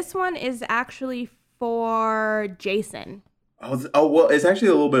 so this one is actually for Jason. Oh, well, it's actually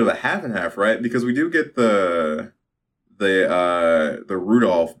a little bit of a half and half, right? Because we do get the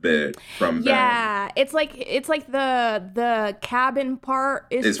Rudolph bit from Ben. Yeah, it's like the cabin part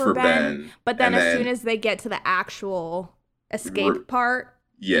is for Ben, but then as soon as they get to the actual escape part,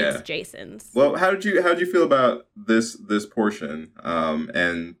 it's Jason's. Well, how did you feel about this portion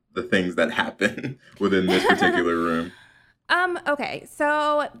and the things that happen within this particular room? Okay,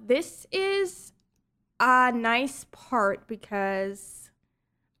 so this is a nice part because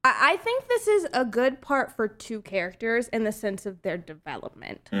I think this is a good part for 2 characters in the sense of their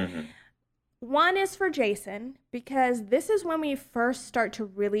development. One is for Jason, because this is when we first start to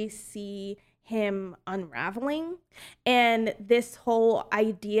really see him unraveling, and this whole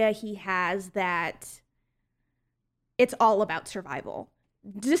idea he has that it's all about survival,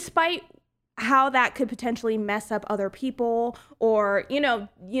 despite how that could potentially mess up other people, or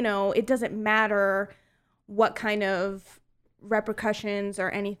it doesn't matter what kind of repercussions or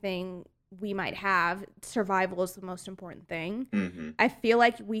anything we might have, survival is the most important thing. Mm-hmm. I feel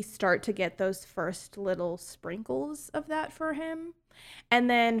like we start to get those first little sprinkles of that for him. And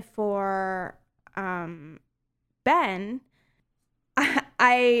then for Ben,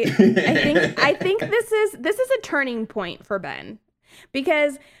 I think this is a turning point for Ben,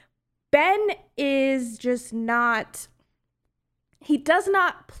 because Ben is just not, he does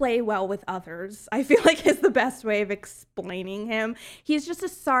not play well with others, I feel like is the best way of explaining him. He's just a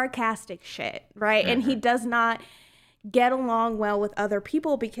sarcastic shit, right? And he does not get along well with other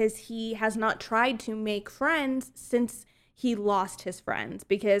people because he has not tried to make friends since he lost his friends,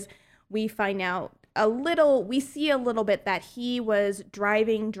 because we find out we see a little bit that he was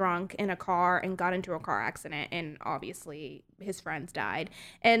driving drunk in a car and got into a car accident, and obviously his friends died.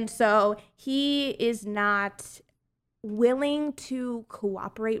 And so he is not willing to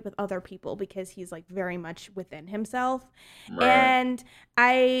cooperate with other people because he's like very much within himself. Right. And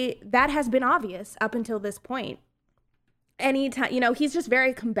that has been obvious up until this point. Anytime, he's just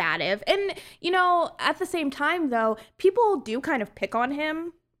very combative. And, at the same time, though, people do kind of pick on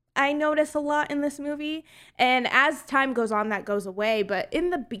him, I notice a lot in this movie. And as time goes on, that goes away. But in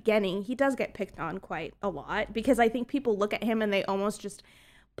the beginning, he does get picked on quite a lot, because I think people look at him and they almost just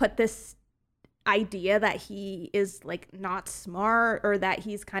put this idea that he is like not smart, or that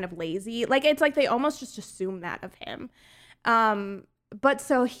he's kind of lazy. Like, it's like they almost just assume that of him. But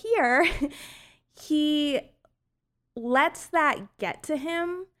so here, he lets that get to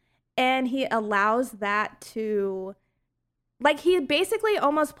him, and he allows that to, like, he basically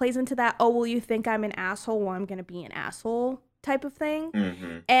almost plays into that, oh, well, you think I'm an asshole, well, I'm gonna be an asshole type of thing.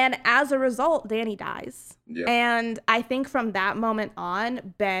 Mm-hmm. And as a result, Danny dies. Yeah. And I think from that moment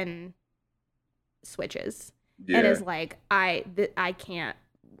on, Ben switches Yeah. and is like, I can't,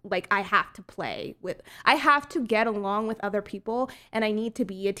 like, I have to get along with other people, and I need to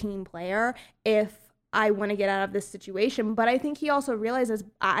be a team player if I want to get out of this situation. But I think he also realizes,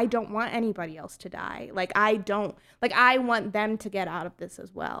 I don't want anybody else to die. Like, I want them to get out of this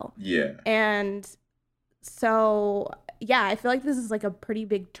as well. Yeah. And so, yeah, I feel like this is like a pretty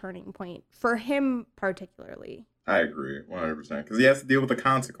big turning point for him particularly. I agree 100%, because he has to deal with the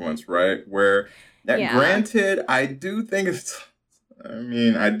consequence, right? Where, Yeah. granted, I do think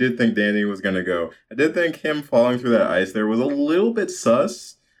I did think Danny was going to go. I did think him falling through that ice there was a little bit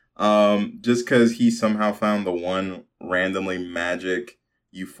sus, just because he somehow found the one randomly magic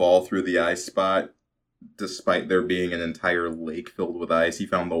you fall through the ice spot, despite there being an entire lake filled with ice. He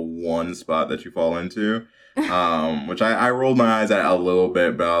found the one spot that you fall into, which I rolled my eyes at a little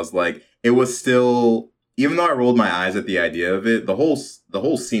bit, but I was like, it was still, even though I rolled my eyes at the idea of it, the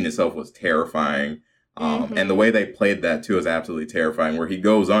whole scene itself was terrifying. And the way they played that too is absolutely terrifying, where he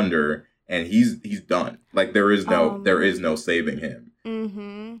goes under and he's done. Like, there is no saving him.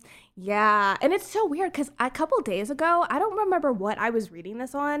 Mm-hmm. Yeah. And it's so weird because a couple days ago, I don't remember what I was reading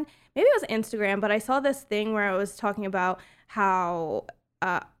this on. Maybe it was Instagram, but I saw this thing where I was talking about how,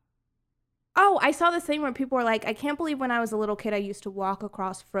 I saw this thing where people were like, I can't believe when I was a little kid, I used to walk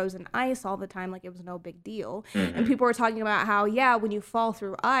across frozen ice all the time. Like, it was no big deal. Mm-hmm. And people were talking about how, yeah, when you fall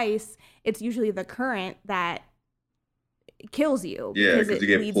through ice, it's usually the current that kills you. Yeah, because you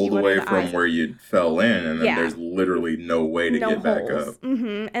get pulled away from where you fell in, and then there's literally no way to get back up.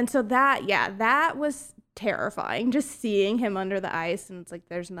 Mm-hmm. And so that was terrifying, just seeing him under the ice, and it's like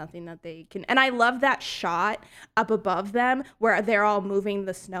there's nothing that they can. And I love that shot up above them where they're all moving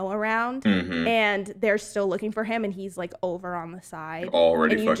the snow around, and they're still looking for him, and he's like over on the side,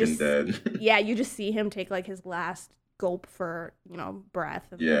 already fucking dead. Yeah, you just see him take like his last gulp for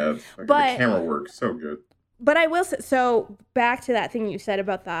breath. Yeah, the camera work so good. But I will say, so back to that thing you said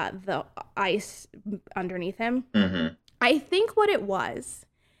about the ice underneath him. Mm-hmm. I think what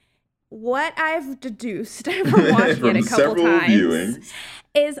I've deduced from watching it a couple times viewings,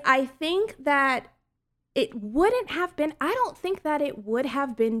 is I think that I don't think that it would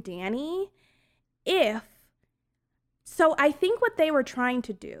have been Danny so I think what they were trying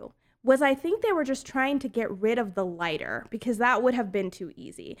to do was I think they were just trying to get rid of the lighter because that would have been too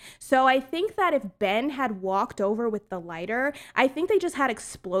easy. So I think that if Ben had walked over with the lighter, I think they just had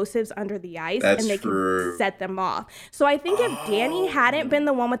explosives under the ice and they could set them off. So I think if Danny hadn't been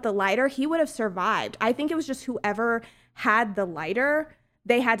the one with the lighter, he would have survived. I think it was just whoever had the lighter,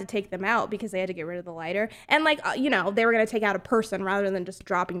 they had to take them out because they had to get rid of the lighter. And like, they were going to take out a person rather than just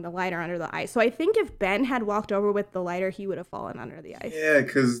dropping the lighter under the ice. So I think if Ben had walked over with the lighter, he would have fallen under the ice. Yeah,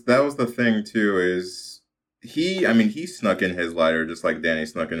 because that was the thing too, is he snuck in his lighter just like Danny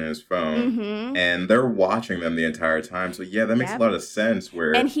snuck in his phone. Mm-hmm. And they're watching them the entire time. So yeah, that makes a lot of sense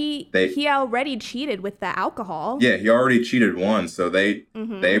where and he already cheated with the alcohol. Yeah, he already cheated once. So they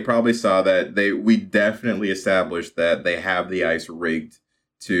probably saw that we definitely established that they have the ice rigged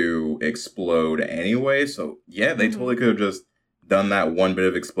to explode anyway. So yeah, they totally could have just done that one bit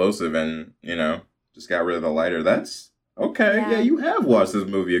of explosive and, just got rid of the lighter. That's okay. Yeah, you have watched this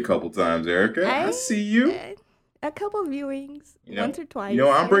movie a couple times, Erica. I see you. A couple viewings, once or twice.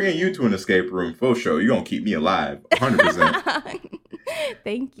 I'm bringing you to an escape room for sure. You're going to keep me alive, 100%.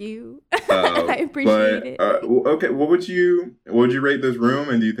 Thank you. I appreciate it. Okay, what would you rate this room,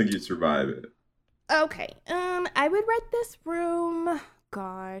 and do you think you'd survive it? Okay, I would rate this room,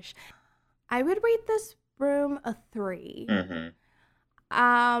 I would rate this room a 3.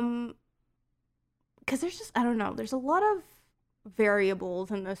 Because there's just, I don't know, there's a lot of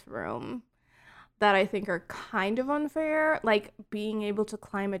variables in this room that I think are kind of unfair, like being able to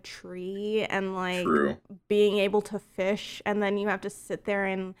climb a tree and like being able to fish, and then you have to sit there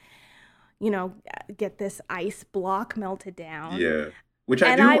and get this ice block melted down. Yeah, which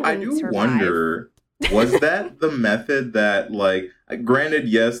I do wonder, was that the method that, like, granted,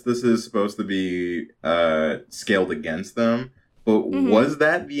 yes, this is supposed to be scaled against them, but was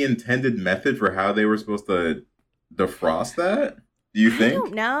that the intended method for how they were supposed to defrost that? Do you think? I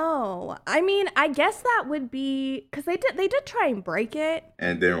don't know. I mean, I guess that would be because they did try and break it,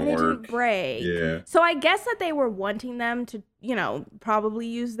 and it didn't work. It didn't break. Yeah. So I guess that they were wanting them to, probably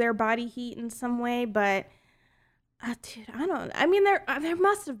use their body heat in some way, but dude, I don't. I mean, there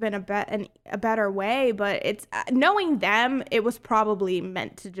must have been a better way, but it's knowing them, it was probably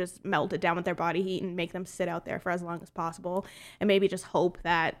meant to just melt it down with their body heat and make them sit out there for as long as possible, and maybe just hope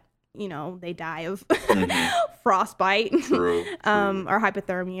that they die of frostbite True. Or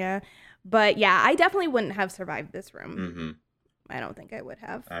hypothermia. But yeah, I definitely wouldn't have survived this room. I don't think I would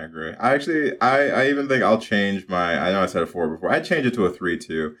have. I agree. I even think I'll change I know I said a 4 before. I'd change it to a 3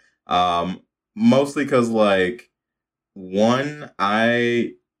 too. Mostly because, like, one,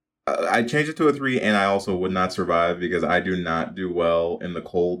 I changed it to a 3, and I also would not survive because I do not do well in the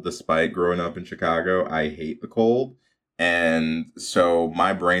cold despite growing up in Chicago. I hate the cold. And so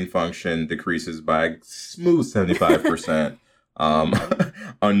my brain function decreases by a smooth 75%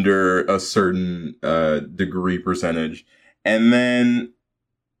 under a certain degree percentage. And then,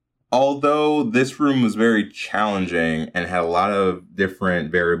 although this room was very challenging and had a lot of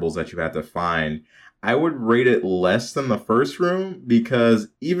different variables that you had to find, I would rate it less than the first room because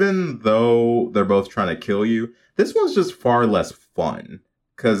even though they're both trying to kill you, this one's just far less fun.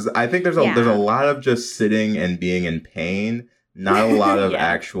 Because I think there's a lot of just sitting and being in pain, not a lot of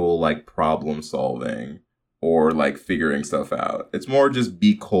actual, like, problem solving or, like, figuring stuff out. It's more just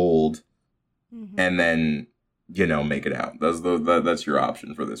be cold and then, make it out. That's your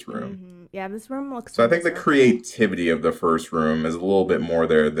option for this room. Yeah, this room looks... So I think the creativity of the first room is a little bit more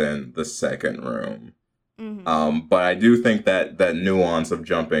there than the second room. But I do think that nuance of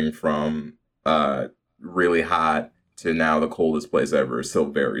jumping from really hot to now the coldest place ever is still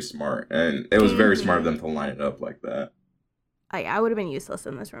very smart. And it was very smart of them to line it up like that. I would have been useless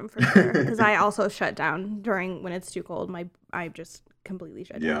in this room for sure. Because I also shut down when it's too cold. I just completely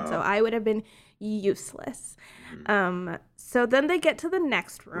shut down. So I would have been useless. So then they get to the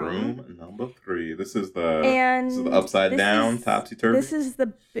next room. Room number 3. This is the upside down, topsy-turvy. This is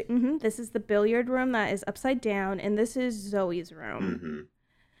the billiard room that is upside down. And this is Zoe's room.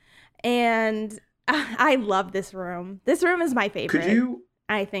 And... I love this room. This room is my favorite.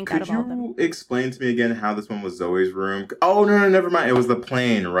 I think out of all of them. Could you explain to me again how this one was Zoe's room? Oh, no, never mind. It was the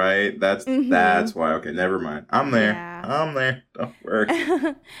plane, right? That's why. Okay, never mind. I'm there. Yeah. I'm there. Don't worry.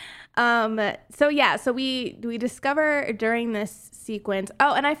 So we discover during this sequence.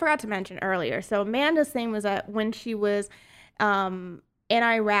 Oh, and I forgot to mention earlier. So Amanda's thing was that when she was in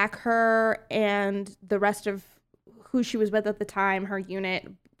Iraq, her and the rest of who she was with at the time, her unit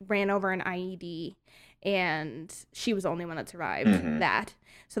ran over an IED, and she was the only one that survived that.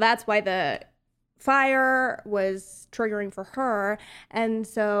 So that's why the fire was triggering for her. And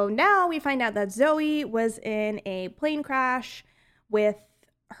so now we find out that Zoe was in a plane crash with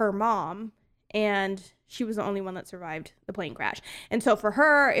her mom, and she was the only one that survived the plane crash. And so for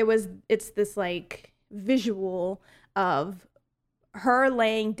her, it's this like visual of her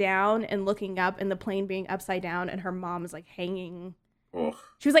laying down and looking up and the plane being upside down, and her mom is like hanging. Ugh.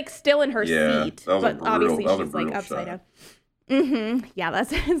 She was like still in her seat, but obviously she's like upside down. Yeah,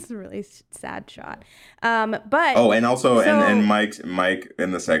 that's it's a really sad shot. But Oh, and also, so, and Mike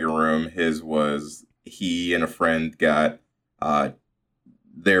in the second room, his was he and a friend got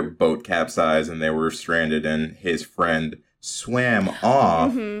their boat capsized and they were stranded, and his friend swam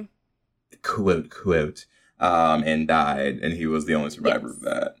off, quote, and died, and he was the only survivor of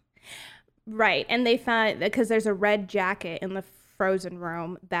that. Right, and they found, because there's a red jacket in the frozen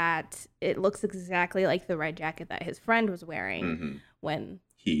room that it looks exactly like the red jacket that his friend was wearing when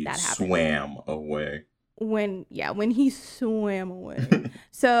he that happened. swam away. When he swam away.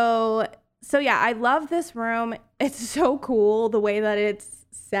 So yeah, I love this room. It's so cool the way that it's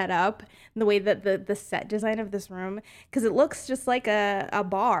set up, and the way that the set design of this room, because it looks just like a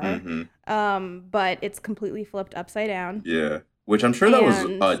bar, but it's completely flipped upside down. Yeah. Which I'm sure that was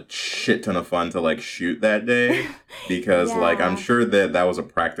a shit ton of fun to like shoot that day, because like I'm sure that was a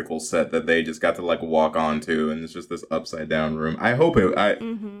practical set that they just got to like walk onto, and it's just this upside down room. I hope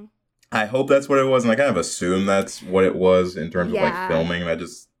I hope that's what it was, and I kind of assume that's what it was in terms of like filming. That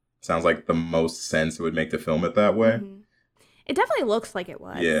just sounds like the most sense it would make to film it that way. It definitely looks like it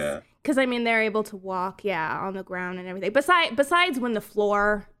was. Yeah. Because, I mean, they're able to walk, on the ground and everything. Besides when the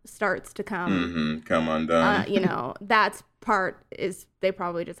floor starts to come undone. That's part is they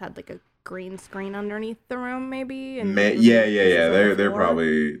probably just had like a green screen underneath the room, maybe. And They're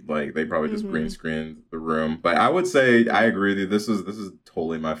probably like they just green screened the room. But I would say I agree with you. This is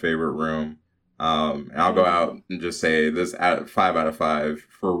totally my favorite room. And I'll go out and just say this 5 out of 5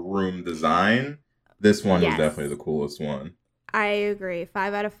 for room design. This one is definitely the coolest one. I agree.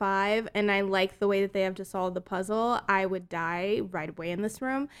 5 out of 5. And I like the way that they have to solve the puzzle. I would die right away in this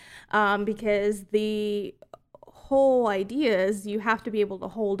room, because the whole idea is you have to be able to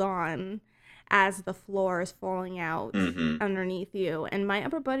hold on as the floor is falling out underneath you. And my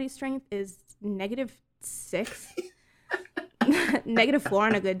upper body strength is -6. -4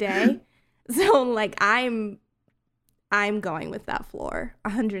 on a good day. So like I'm going with that floor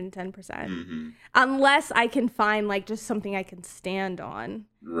 110%. Unless I can find like just something I can stand on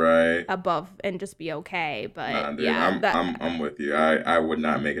above and just be okay. But dude, I'm with you. I would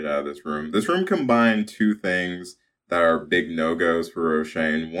not make it out of this room. This room combined two things that are big no-goes for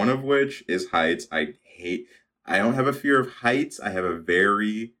O'Shane. One of which is heights. I don't have a fear of heights. I have a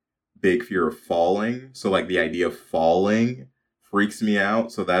very big fear of falling. So like the idea of falling freaks me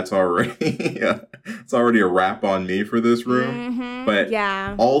out, so that's already it's already a wrap on me for this room. But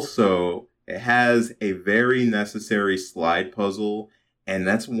also it has a very necessary slide puzzle, and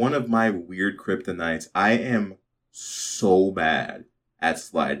that's one of my weird kryptonites. I am so bad at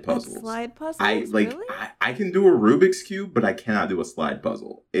slide puzzles. Really? I can do a Rubik's Cube, but I cannot do a slide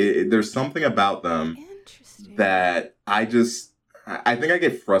puzzle. There's something about them that I think I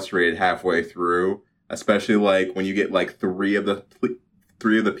get frustrated halfway through. Especially like when you get like three of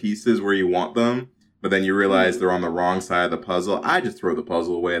the pieces where you want them, but then you realize they're on the wrong side of the puzzle. I just throw the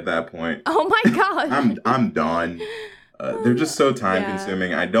puzzle away at that point. Oh my god! I'm done. They're just so time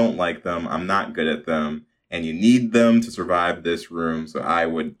consuming. I don't like them. I'm not good at them, and you need them to survive this room. So I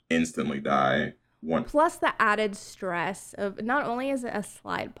would instantly die. Plus the added stress of not only is it a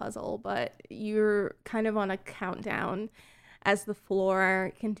slide puzzle, but you're kind of on a countdown as the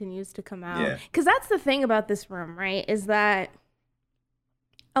floor continues to come out. Because that's the thing about this room, right? Is that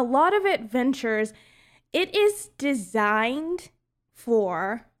a lot of adventures, it is designed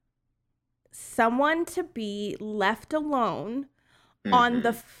for someone to be left alone on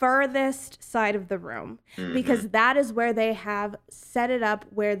the furthest side of the room, because that is where they have set it up,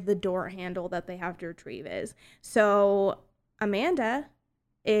 where the door handle that they have to retrieve is. So Amanda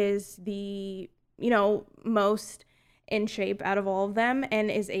is the, most in shape out of all of them,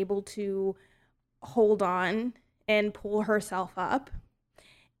 and is able to hold on and pull herself up.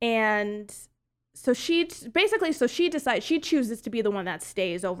 And so she decides, she chooses to be the one that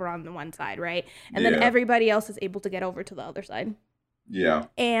stays over on the one side, right? And then everybody else is able to get over to the other side. Yeah.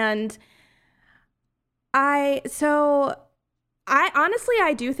 And I honestly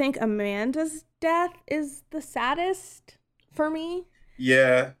do think Amanda's death is the saddest for me.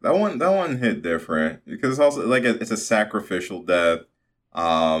 Yeah, that one hit different because it's also like it's a sacrificial death.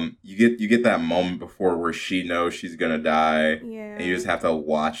 You get that moment before where she knows she's gonna die, and you just have to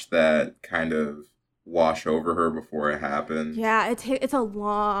watch that kind of wash over her before it happens. Yeah,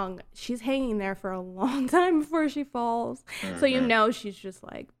 she's hanging there for a long time before she falls. So she's just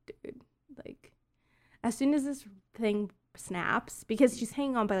like, dude, like as soon as this thing snaps, because she's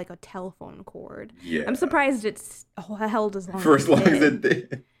hanging on by like a telephone cord. Yeah, I'm surprised it's held as long as it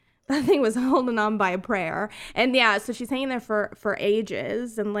did. That thing was holding on by a prayer. And so she's hanging there for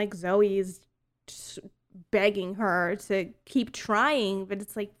ages, and like Zoe's begging her to keep trying, but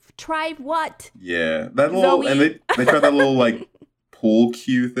it's like, try what? Yeah, that little, Zoe. and they try that little like pull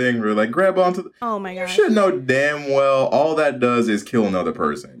cue thing where like grab onto. Oh my You gosh. should know damn well all that does is kill another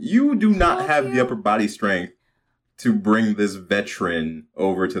person. You do not Pull have cue? the upper body strength to bring this veteran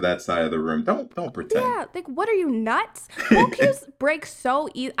over to that side of the room. Don't pretend. Yeah, like, what are you, nuts? Pool cues break so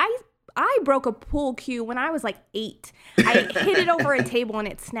easy. I broke a pool cue when I was like 8. I hit it over a table and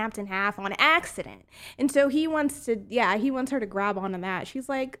it snapped in half on accident. And so he wants her to grab onto that. She's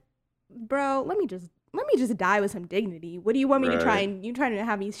like, bro, let me just die with some dignity. What do you want me to try? Right. And you trying to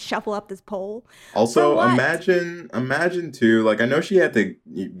have me shuffle up this pole? Also, For what? imagine too. Like I know she had to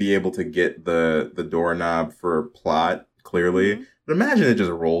be able to get the doorknob for plot clearly, Mm-hmm. but imagine it just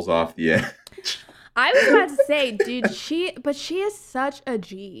rolls off the edge. I was about to say, dude, she is such a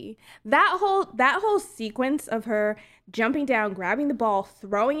G. That whole sequence of her jumping down, grabbing the ball,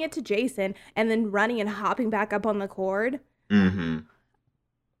 throwing it to Jason, and then running and hopping back up on the cord. Mm-hmm.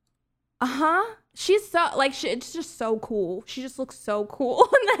 She's so it's just so cool. She just looks so cool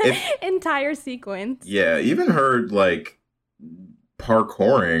in that entire sequence. Yeah, even her like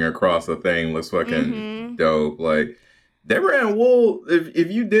parkouring across the thing looks fucking Mhm. dope. Like Deborah Ann Wool, if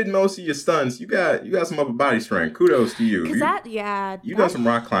you did most of your stunts, you got some upper body strength. Kudos to you. Cause You got some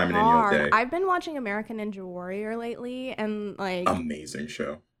rock climbing hard. in your day. I've been watching American Ninja Warrior lately, and like, Amazing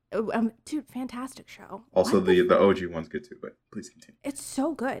show. dude, fantastic show. Also, What the OG one's good too, but please continue. It's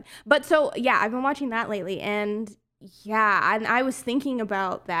so good. But so, yeah, I've been watching that lately. And yeah, and I was thinking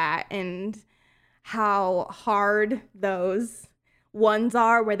about that and how hard those ones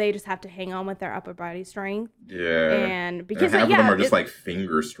are where they just have to hang on with their upper body strength. Yeah. And because, half yeah, of them are just like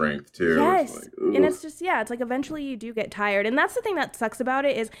finger strength too. yes. It's like, And ugh. it's just, yeah, it's like eventually you do get tired. And that's the thing that sucks about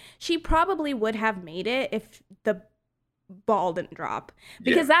it is she probably would have made it if the ball didn't drop,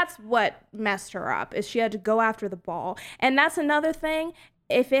 because that's what messed her up, is she had to go after the ball. And that's another thing,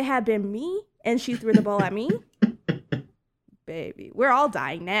 if it had been me and she threw the ball at me, baby, we're all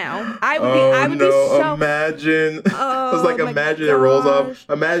dying now. I would be so imagine. I was like, my imagine it rolls off. gosh.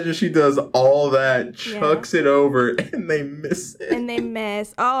 Imagine she does all that, chucks it over, and they miss it. And they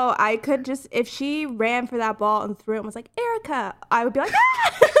miss. Oh, I could just, if she ran for that ball and threw it and was like, Erica, I would be like,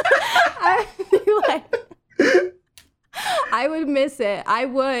 ah! I'd be like, I would miss it. I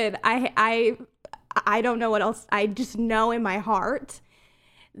would. I don't know what else. I just know in my heart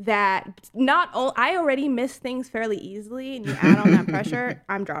that I already miss things fairly easily, and you add on that pressure,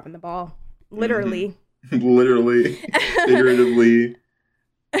 I'm dropping the ball. Literally. Literally, figuratively,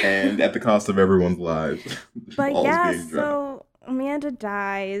 and at the cost of everyone's lives. The But ball's yeah, being dropped. so Amanda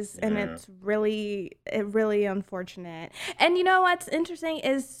dies, and Yeah. it's really unfortunate. And you know what's interesting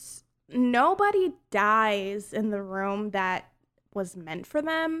is nobody dies in the room that was meant for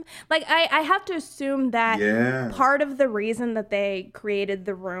them. Like, I have to assume that Yeah. part of the reason that they created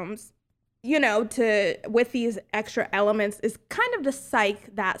the rooms, you know, with these extra elements is kind of to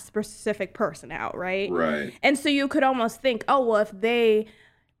psych that specific person out, right? Right. And so you could almost think, oh, well, if they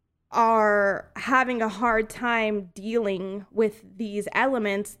are having a hard time dealing with these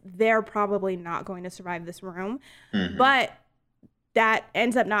elements, they're probably not going to survive this room. Mhm. But that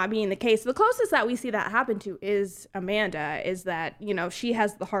ends up not being the case. The closest that we see that happen to is Amanda, is that, you know, she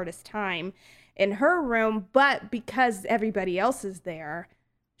has the hardest time in her room, but because everybody else is there,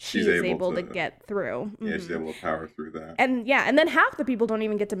 she's able to get through. Yeah, she's Mhm. able to power through that. And yeah, and then half the people don't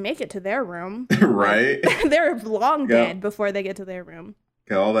even get to make it to their room. Right? They're long Yeah. dead before they get to their room.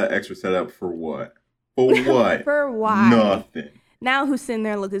 Got all that extra setup for what? For what? For why? Nothing. Now who's sitting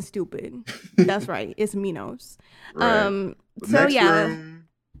there looking stupid? That's right. It's Minos. Right. So Next yeah. room,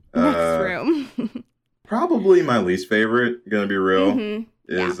 Next room. probably my least favorite, gonna be real, Mhm.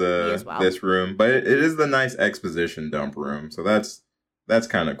 is Yeah, me as well. this room. But it is the nice exposition dump room. So that's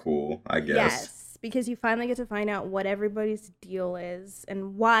kind of cool, I guess. Yes, because you finally get to find out what everybody's deal is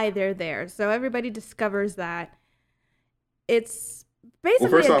and why they're there. So everybody discovers that it's basically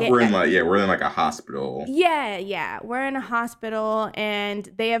Well, first a off, we're in like a hospital. Yeah. We're in a hospital, and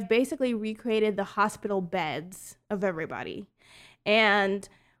they have basically recreated the hospital beds of everybody. And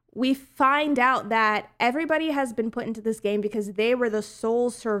we find out that everybody has been put into this game because they were the sole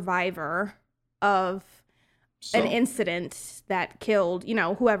survivor of an incident that killed, you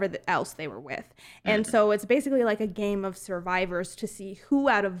know, whoever else they were with. And so it's basically like a game of survivors to see who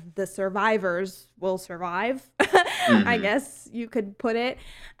out of the survivors will survive, I guess you could put it.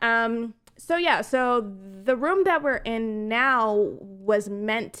 So yeah, so the room that we're in now was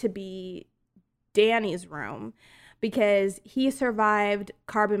meant to be Danny's room because he survived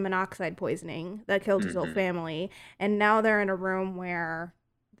carbon monoxide poisoning that killed his whole family. And now they're in a room where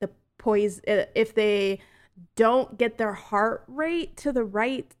the poison, if they don't get their heart rate to the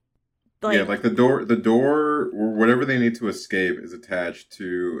right. Like the door or whatever they need to escape is attached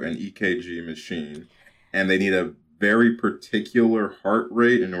to an EKG machine, and they need a very particular heart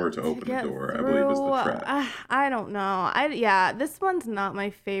rate in order to open the door. I believe is the trap. I don't know. This one's not my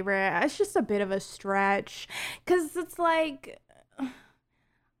favorite. It's just a bit of a stretch because it's like,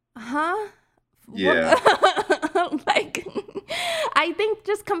 huh? Yeah. Like, I think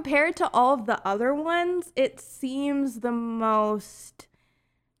just compared to all of the other ones, it seems the most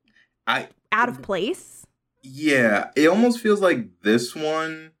out of place. Yeah, it almost feels like this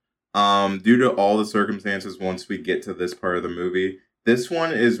one, due to all the circumstances once we get to this part of the movie, this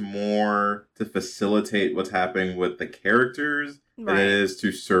one is more to facilitate what's happening with the characters than it is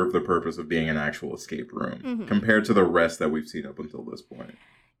to serve the purpose of being an actual escape room, compared to the rest that we've seen up until this point.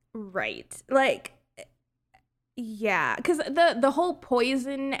 Right. Like, yeah, because the whole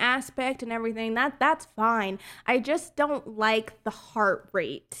poison aspect and everything, that's fine. I just don't like the heart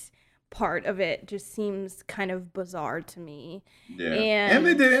rate part of it. Just seems kind of bizarre to me. Yeah. And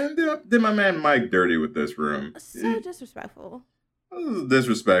they did my man Mike dirty with this room. So disrespectful. This is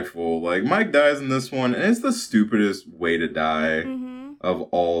disrespectful. Like, Mike dies in this one, and it's the stupidest way to die of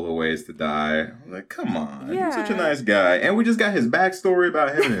all the ways to die. I'm like, come on. He's such a nice guy. And we just got his backstory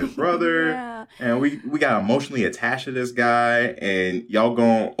about him and his brother. And we got emotionally attached to this guy, and y'all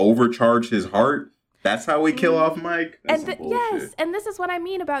gonna overcharge his heart. That's how we kill off Mike? That's some bullshit. Yes, and this is what I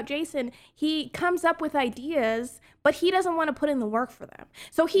mean about Jason. He comes up with ideas, but he doesn't want to put in the work for them.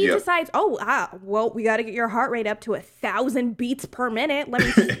 So he decides, well, we got to get your heart rate up to 1,000 beats per minute.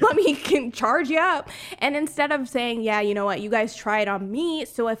 Let me can charge you up. And instead of saying, yeah, you know what, you guys try it on me,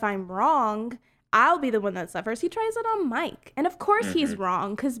 so if I'm wrong, I'll be the one that suffers. He tries it on Mike. And of course he's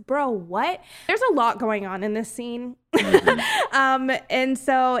wrong, because, bro, what? There's a lot going on in this scene. And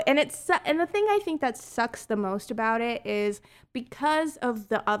the thing I think that sucks the most about it is because of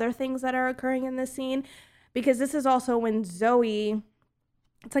the other things that are occurring in this scene, because this is also when Zoe,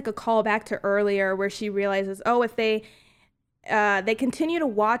 it's like a callback to earlier where she realizes, if they continue to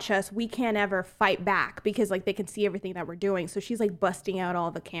watch us, we can't ever fight back because like they can see everything that we're doing. So she's like busting out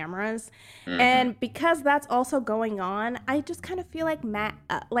all the cameras. And because that's also going on, I just kind of feel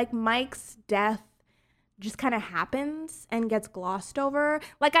like Mike's death just kind of happens and gets glossed over.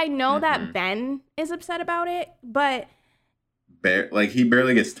 Like, I know that Ben is upset about it, but he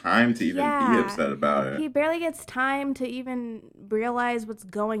barely gets time to even be upset about it. He barely gets time to even realize what's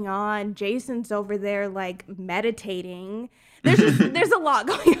going on. Jason's over there like meditating. There's a lot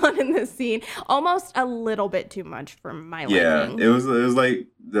going on in this scene. Almost a little bit too much for my liking. Yeah, it was like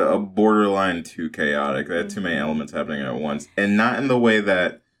a borderline too chaotic. They had too many elements happening at once, and not in the way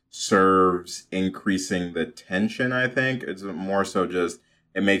that serves increasing the tension. I think it's more so just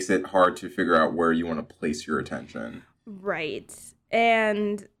it makes it hard to figure out where you want to place your attention. Right.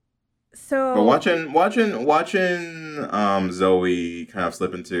 And so but watching Zoe kind of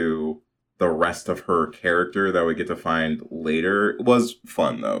slip into the rest of her character that we get to find later was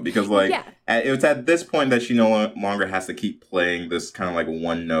fun though, because it was at this point that she no longer has to keep playing this kind of like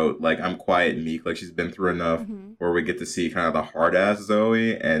one note, like I'm quiet and meek, like she's been through enough, where we get to see kind of the hard ass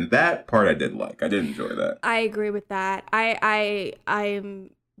Zoe, and that part I did like. I did enjoy that. I agree with that. I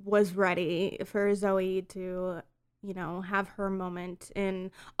was ready for Zoe to, you know, have her moment,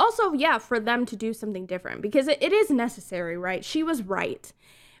 and also for them to do something different, because it is necessary, right? She was right.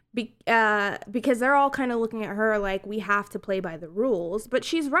 Because they're all kind of looking at her like we have to play by the rules, but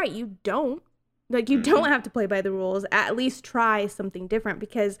she's right. You don't don't have to play by the rules. At least try something different,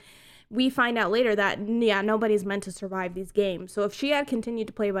 because we find out later that nobody's meant to survive these games. So if she had continued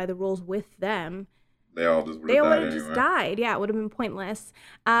to play by the rules with them, they all just would have just died. Yeah, it would have been pointless.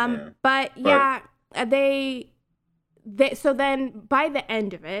 But they so then by the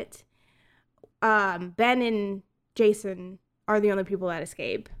end of it, Ben and Jason are the only people that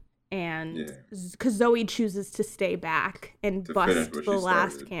escape. And because Zoe chooses to stay back and bust the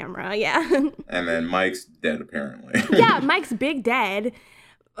last camera. Yeah. And then Mike's dead, apparently. Mike's big dead.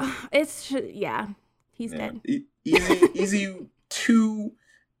 He's dead. Easy 2,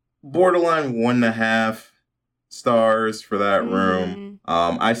 borderline 1.5 stars for that room.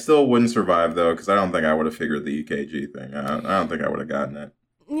 I still wouldn't survive, though, because I don't think I would have figured the EKG thing out. I don't think I would have gotten it.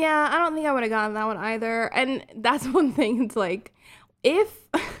 Yeah, I don't think I would have gotten that one either. And that's one thing. It's like, if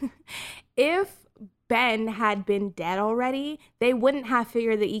Ben had been dead already, they wouldn't have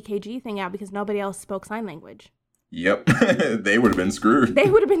figured the EKG thing out because nobody else spoke sign language. Yep. They would have been screwed. So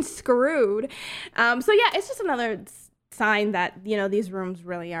it's just another sign that, you know, these rooms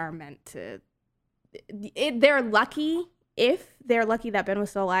really are meant to, they're lucky if they're lucky that Ben was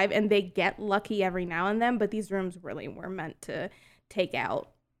still alive, and they get lucky every now and then, but these rooms really were meant to take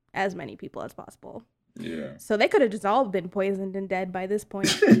out as many people as possible. Yeah. So they could have just all been poisoned and dead by this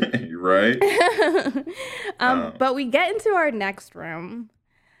point. Right? But we get into our next room.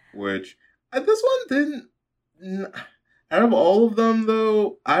 Which, this one didn't... Out of all of them,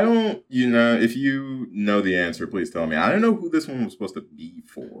 though, I don't, if you know the answer, please tell me. I don't know who this one was supposed to be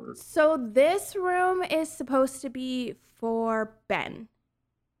for. So this room is supposed to be for Ben.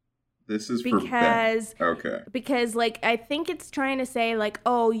 This is for Ben. Okay. Because, like, I think it's trying to say, like,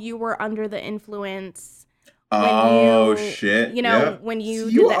 oh, you were under the influence. Shit. When you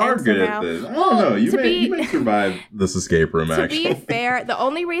you are good at this. I don't know. You may survive this escape room, actually. To be fair, the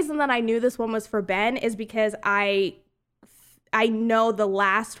only reason that I knew this one was for Ben is because I know the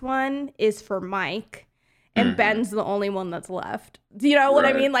last one is for Mike, and Ben's the only one that's left. Do you know what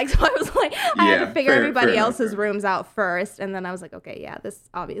I mean? Like, so I was like, I had to figure everybody else's rooms out first, and then I was like, okay, yeah, this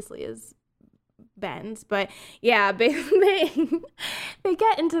obviously is Ben's. But yeah, they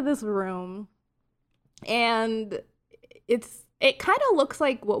get into this room, and it kind of looks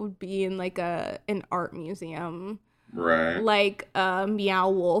like what would be in like an art museum, right? Like a Meow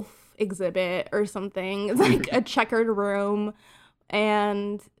Wolf exhibit or something. It's like a checkered room,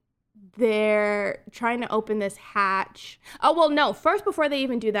 and they're trying to open this hatch. Oh, well, no, first, before they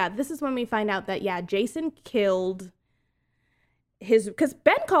even do that, this is when we find out that, yeah, Jason killed because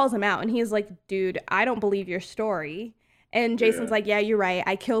Ben calls him out, and he's like, dude, I don't believe your story. And Jason's like, yeah, you're right,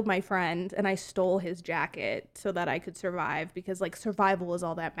 I killed my friend, and I stole his jacket so that I could survive, because, like, survival is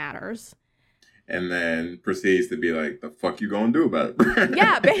all that matters. And then proceeds to be like, the fuck you gonna do about it?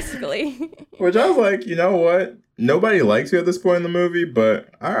 Yeah, basically. Which I was like, you know what? Nobody likes you at this point in the movie, but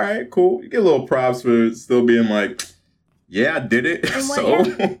all right, cool. You get a little props for still being like, yeah, I did it.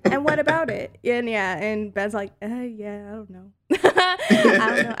 And what about it? And Ben's like, yeah, I don't know. I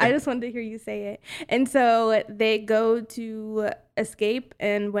don't know. I just wanted to hear you say it. And so they go to escape,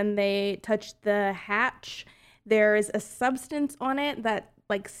 and when they touch the hatch, there's a substance on it that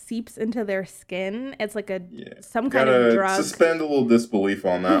like seeps into their skin. It's like some kind of drug. Suspend a little disbelief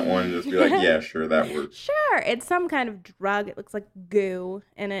on that one. Just be like, yeah, sure, that works. Sure, it's some kind of drug. It looks like goo,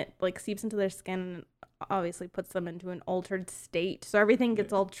 and it like seeps into their skin and obviously puts them into an altered state. So everything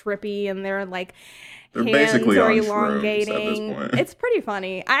gets all trippy, and they're like, they're hands basically are on elongating. Shrooms at this point. It's pretty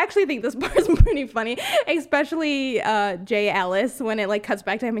funny. I actually think this part is pretty funny, especially Jay Ellis when it like cuts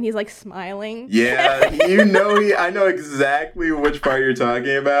back to him and he's like smiling. Yeah, I know exactly which part you're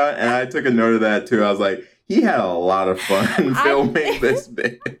talking about, and I took a note of that too. I was like, he had a lot of fun filming this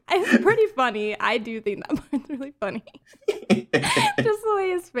bit. It's pretty funny. I do think that part's really funny. Just the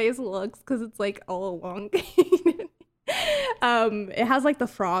way his face looks, because it's like all elongated. It has like the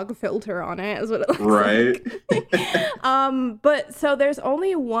frog filter on it, is what it looks like. But so there's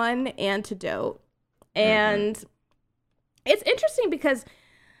only one antidote, and it's interesting because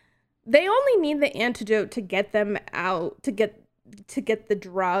they only need the antidote to get them out, to get the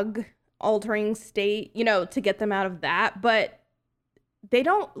drug altering state, to get them out of that, but they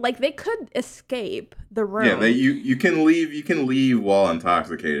don't, like, they could escape the room. Yeah, you can leave while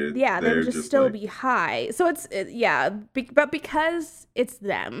intoxicated. Yeah, they would just still be high. So but because it's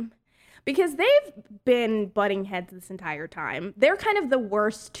them, because they've been butting heads this entire time, they're kind of the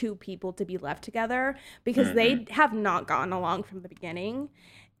worst two people to be left together, because they have not gotten along from the beginning.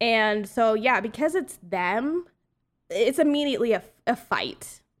 And so, yeah, because it's them, it's immediately a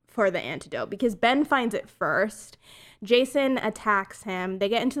fight for the antidote, because Ben finds it first. Jason attacks him. They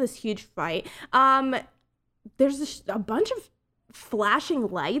get into this huge fight. There's a bunch of flashing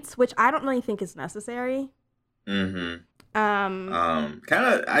lights, which I don't really think is necessary. Kind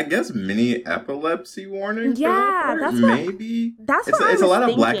of, I guess, mini epilepsy warning. Yeah, that's what it's a lot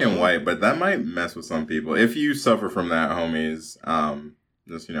of black and white, but that might mess with some people. If you suffer from that, homies,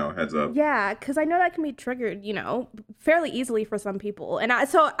 just, heads up. Yeah, because I know that can be triggered, fairly easily for some people. And I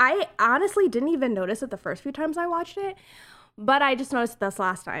honestly didn't even notice it the first few times I watched it, but I just noticed this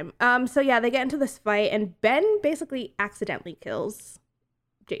last time. So yeah, they get into this fight, and Ben basically accidentally kills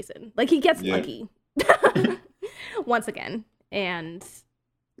Jason. Like, he gets lucky once again, and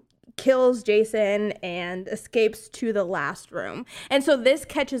kills Jason and escapes to the last room. And so this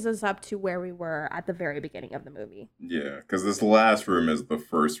catches us up to where we were at the very beginning of the movie. Yeah, because this last room is the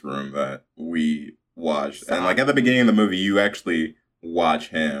first room that we watched. And like at the beginning of the movie, you actually watch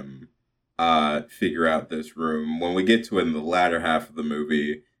him figure out this room. When we get to it in the latter half of the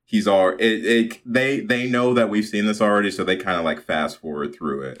movie, they know that we've seen this already, so they kind of like fast forward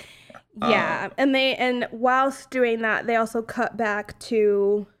through it. Yeah, and whilst doing that, they also cut back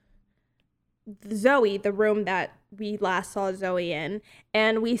to Zoe, the room that we last saw Zoe in,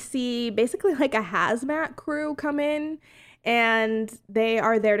 and we see basically like a hazmat crew come in, and they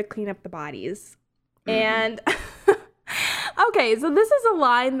are there to clean up the bodies. And okay, so this is a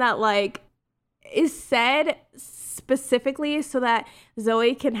line that like is said specifically so that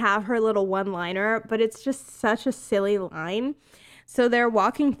Zoe can have her little one-liner, but it's just such a silly line. So they're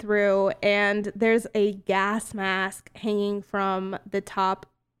walking through, and there's a gas mask hanging from the top,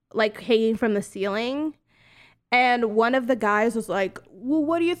 like hanging from the ceiling. And one of the guys was like, well,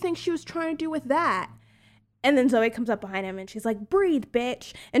 what do you think she was trying to do with that? And then Zoe comes up behind him and she's like, breathe,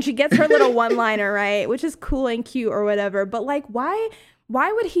 bitch. And she gets her little one-liner, right? Which is cool and cute or whatever. But like, why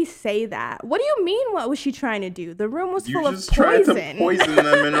would he say that? What do you mean, what was she trying to do? The room was full of poison. You just tried to poison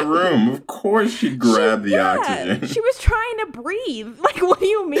them in a room. Of course she'd grab the oxygen. She was trying to breathe. Like, what do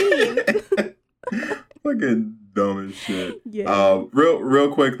you mean? Fucking dumb as shit. Yeah.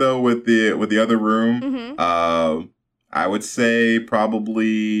 Real quick though, with the other room, I would say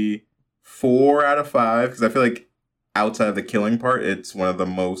probably 4 out of 5, because I feel like outside of the killing part, it's one of the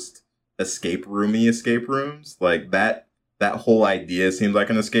most escape rooms. Like that whole idea seems like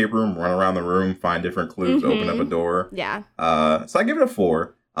an escape room. Run around the room, find different clues, open up a door. Yeah. So I give it a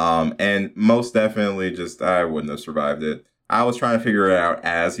 4. And most definitely just I wouldn't have survived it. I was trying to figure it out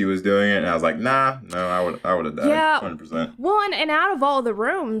as he was doing it, and I was like, no, I would have died. Yeah. 100%. Well, and out of all the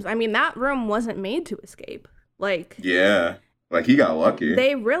rooms, I mean, that room wasn't made to escape. Like, yeah. Like, he got lucky.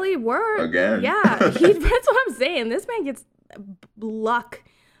 They really were. Again. Yeah. That's what I'm saying. This man gets luck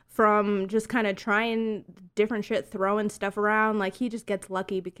from just kind of trying different shit, throwing stuff around. Like, he just gets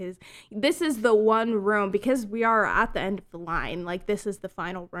lucky because this is the one room, because we are at the end of the line. Like, this is the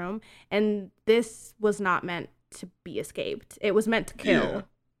final room. And this was not meant to be escaped. It was meant to kill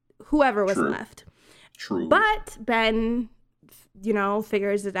whoever was left. True. But Ben,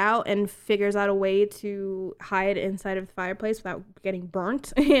 figures it out and figures out a way to hide inside of the fireplace without getting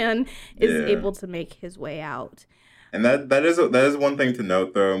burnt, and is able to make his way out. And that is one thing to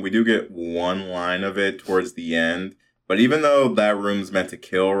note, though, and we do get one line of it towards the end. But even though that room's meant to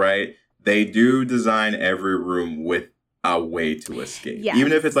kill, right, they do design every room with a way to escape. Yes.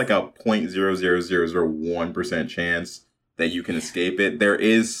 Even if it's like a 0.00001% chance that you can escape it, there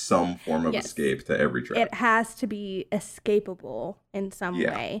is some form of escape to every trap. It has to be escapable in some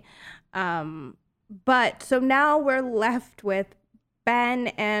way. But so now we're left with Ben,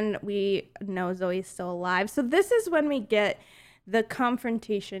 and we know Zoe's still alive. So this is when we get the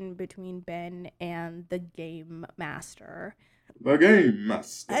confrontation between Ben and the game master. The game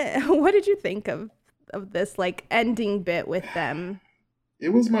master. What did you think of this like ending bit with them? It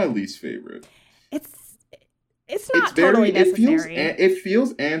was my least favorite. It's not totally necessary. It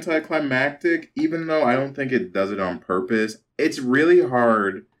feels anticlimactic, even though I don't think it does it on purpose. It's really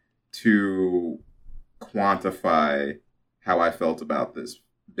hard to quantify how I felt about this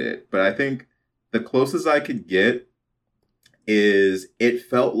bit, but I think the closest I could get is it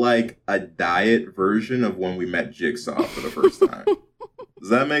felt like a diet version of when we met Jigsaw for the first time. Does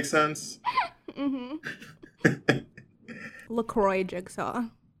that make sense? Mm-hmm. LaCroix Jigsaw.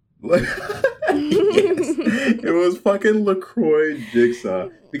 Yes. It was fucking LaCroix Jigsaw,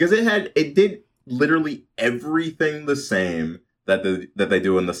 because it did literally everything the same that they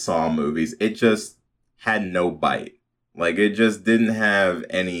do in the Saw movies. It just had no bite. Like, it just didn't have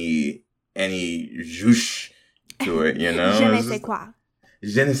any zhoosh to it, you know? Je ne sais quoi.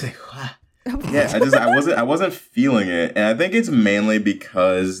 Je ne sais quoi. Yeah, I wasn't feeling it. And I think it's mainly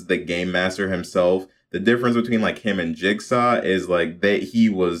because the game master himself, the difference between like him and Jigsaw is like he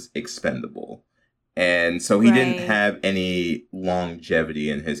was expendable. And so he didn't have any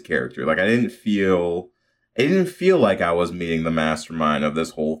longevity in his character. Like, it didn't feel like I was meeting the mastermind of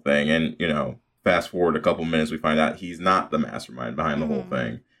this whole thing. And, fast forward a couple minutes, we find out he's not the mastermind behind the whole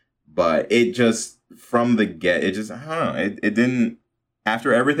thing. But it just, from the get, it just, I don't know, it didn't,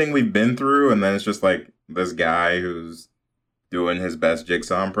 after everything we've been through, and then it's just like this guy who's doing his best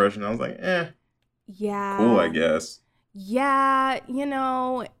Jigsaw impression, I was like, yeah, cool, I guess. Yeah,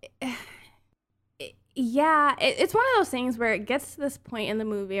 it's one of those things where it gets to this point in the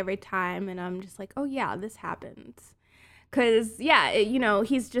movie every time, and I'm just like, oh yeah, this happens. Because,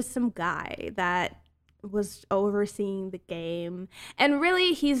 he's just some guy that was overseeing the game. And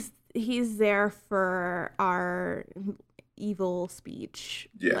really, he's there for our evil speech,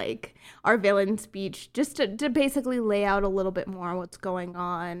 like our villain speech, just to basically lay out a little bit more what's going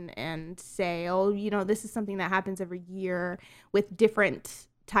on and say, oh, this is something that happens every year with different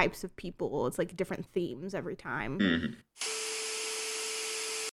types of people. It's like different themes every time. Mm-hmm.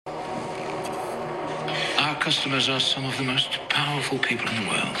 Our customers are some of the most powerful people in the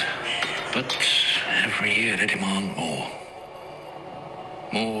world, but Every year they demand more.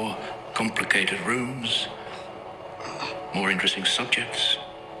 More complicated rooms, more interesting subjects,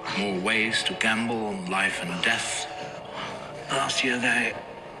 more ways to gamble on life and death. Last year they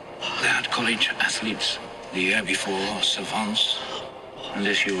had college athletes. The year before, savants. And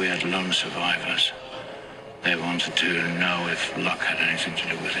this year we had lone survivors. They wanted to know if luck had anything to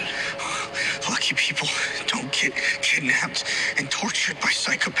do with it. Lucky people don't get kidnapped and tortured by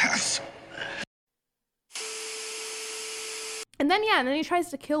psychopaths. And then he tries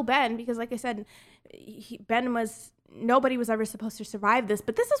to kill Ben because, like I said, nobody was ever supposed to survive this.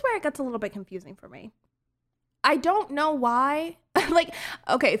 But this is where it gets a little bit confusing for me. I don't know why.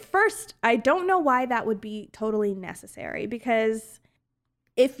 First, I don't know why that would be totally necessary, because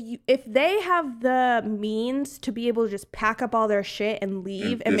if they have the means to be able to just pack up all their shit and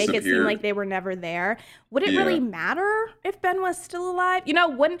leave and make it seem like they were never there, would it really matter if Ben was still alive? You know,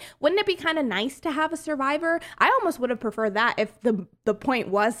 wouldn't it be kind of nice to have a survivor? I almost would have preferred that if the point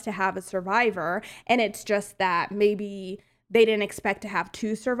was to have a survivor, and it's just that maybe they didn't expect to have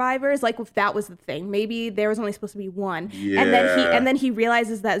two survivors. Like, if that was the thing, maybe there was only supposed to be one. Yeah. And then he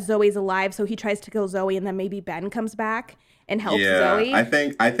realizes that Zoe's alive, so he tries to kill Zoe, and then maybe Ben comes back and helps Zoe. I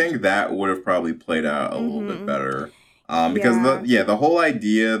think that would have probably played out a little bit better. Because the whole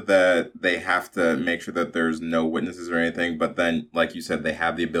idea that they have to make sure that there's no witnesses or anything, but then, like you said, they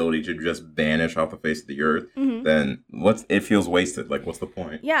have the ability to just vanish off the face of the earth, then it feels wasted. Like, what's the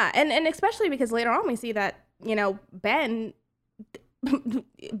point? Yeah, and especially because later on we see that, you know, Ben's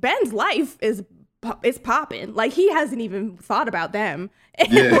life is popping. Like, he hasn't even thought about them.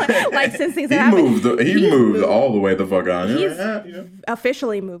 Like, since things happened. He moved all the way the fuck on. He's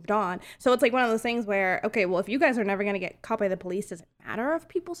officially moved on. So it's like one of those things where, okay, well, if you guys are never going to get caught by the police, does it matter if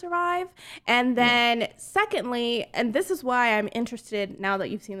people survive? And then secondly, and this is why I'm interested, now that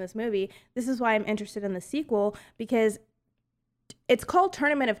you've seen this movie, this is why I'm interested in the sequel, because it's called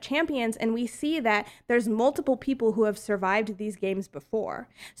Tournament of Champions, and we see that there's multiple people who have survived these games before.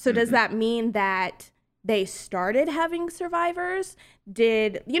 So does that mean that they started having survivors?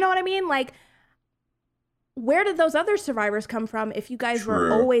 You know what I mean? Like, where did those other survivors come from if you guys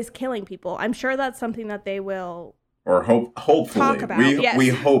were always killing people? I'm sure that's something that they will... Or hopefully, talk about. We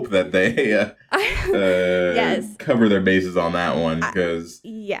hope that they cover their bases on that one, because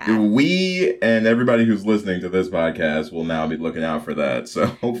we and everybody who's listening to this podcast will now be looking out for that. So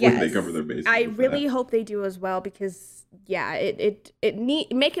hopefully they cover their bases. I really hope they do as well, because it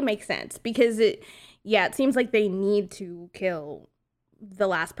make it make sense, because it seems like they need to kill the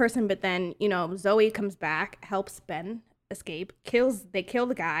last person, but then, you know, Zoe comes back, helps Ben escape, they kill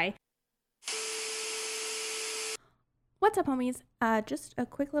the guy. What's up, homies? Just a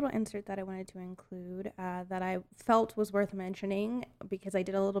quick little insert that I wanted to include that I felt was worth mentioning, because I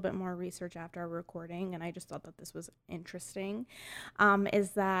did a little bit more research after our recording, and I just thought that this was interesting,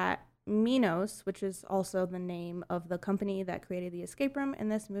 is that Minos, which is also the name of the company that created the escape room in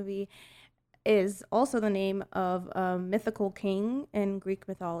this movie, is also the name of a mythical king in Greek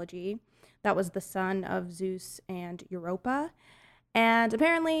mythology that was the son of Zeus and Europa. And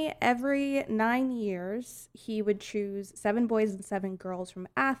apparently every 9 years, he would choose 7 boys and 7 girls from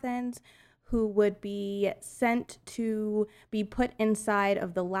Athens who would be sent to be put inside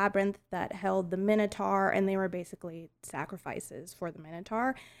of the labyrinth that held the Minotaur, and they were basically sacrifices for the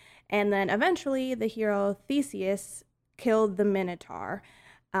Minotaur. And then eventually the hero Theseus killed the Minotaur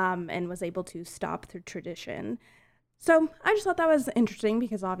and was able to stop the tradition. So I just thought that was interesting,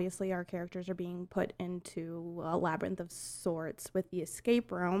 because obviously our characters are being put into a labyrinth of sorts with the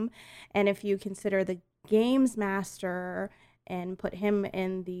escape room. And if you consider the games master and put him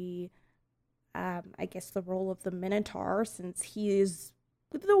in the, I guess, the role of the Minotaur, since he is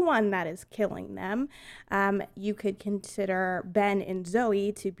the one that is killing them, you could consider Ben and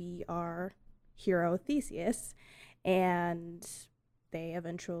Zoe to be our hero Theseus. And they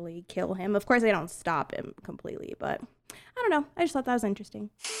eventually kill him. Of course, they don't stop him completely, but I don't know. I just thought that was interesting.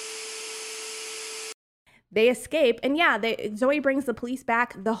 They escape, and Zoe brings the police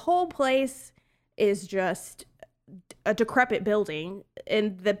back. The whole place is just a decrepit building,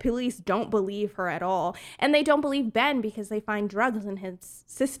 and the police don't believe her at all. And they don't believe Ben because they find drugs in his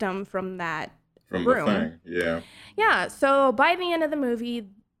system from that room. The thing, yeah. Yeah, so by the end of the movie,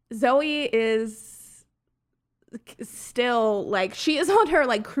 Zoe is still, like, she is on her,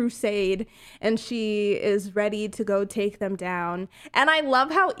 like, crusade, and she is ready to go take them down. And I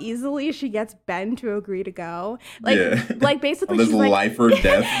love how easily she gets Ben to agree to go. Like basically, on this she's like, life or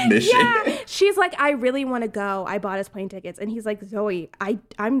death mission. Yeah, she's like, I really want to go. I bought his plane tickets, and he's like, Zoe,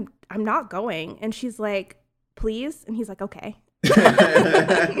 I'm not going. And she's like, please, and he's like, okay.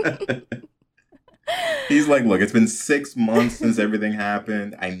 He's like, look, it's been 6 months since everything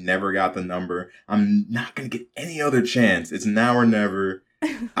happened. I never got the number. I'm not going to get any other chance. It's now or never.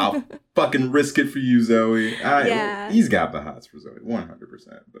 I'll fucking risk it for you, Zoe. He's got the hots for Zoe,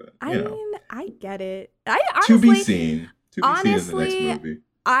 100%. But, I mean, I get it. I to honestly, be seen. To be seen in the next movie.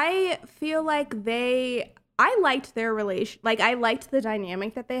 I feel like I liked their relation. Like, I liked the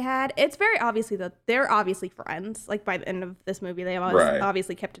dynamic that they had. It's very obviously that they're obviously friends. Like, by the end of this movie, they have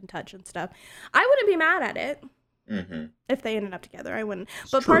obviously kept in touch and stuff. I wouldn't be mad at it if they ended up together. I wouldn't.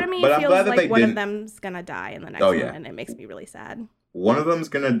 But part of me feels like one of them's gonna die in the next one, and it makes me really sad. One of them's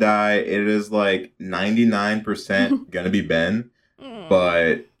gonna die. It is like 99% gonna be Ben.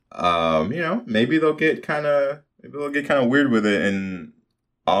 But maybe they'll get kind of weird with it and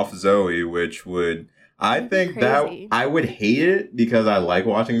off Zoe, which would. I think that I would hate it because I like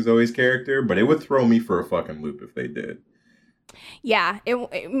watching Zoe's character, but it would throw me for a fucking loop if they did. Yeah,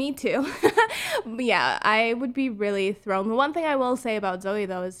 me too. Yeah, I would be really thrown. The one thing I will say about Zoe,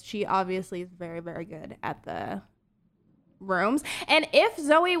 though, is she obviously is very, very good at the rooms. And if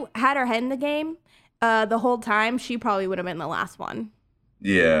Zoe had her head in the game the whole time, she probably would have been the last one.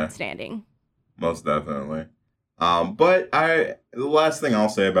 Yeah. Standing. Most definitely. But the last thing I'll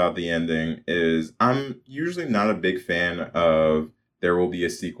say about the ending is I'm usually not a big fan of there will be a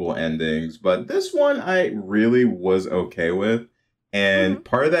sequel endings, but this one I really was okay with. And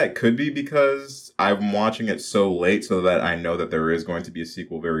part of that could be because I'm watching it so late so that I know that there is going to be a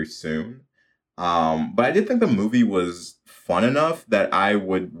sequel very soon. But I did think the movie was fun enough that I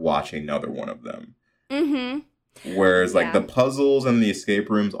would watch another one of them. Whereas like the puzzles and the escape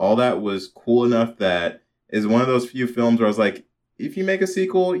rooms, all that was cool enough that is one of those few films where I was like, if you make a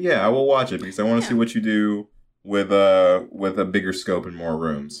sequel, I will watch it because I want to see what you do with a bigger scope and more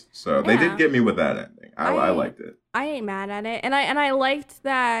rooms. So they did get me with that ending. I liked it. I ain't mad at it. And I liked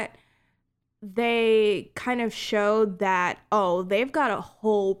that they kind of showed that, they've got a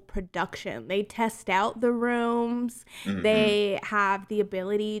whole production. They test out the rooms. They have the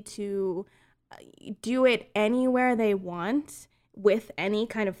ability to do it anywhere they want with any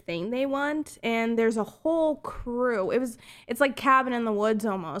kind of thing they want, and there's a whole crew. It's like Cabin in the Woods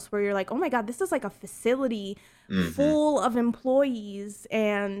almost, where you're like, oh my god, this is like a facility full of employees,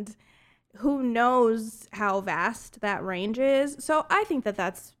 and who knows how vast that range is. So I think that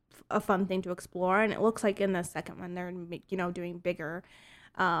that's a fun thing to explore, and it looks like in the second one they're doing bigger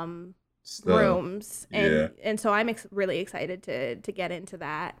rooms, and so I'm really excited to get into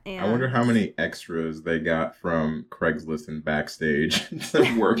that. And I wonder how many extras they got from Craigslist and Backstage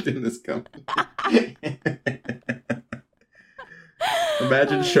that worked in this company.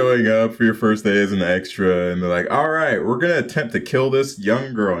 Imagine showing up for your first day as an extra and they're like, all right, we're gonna attempt to kill this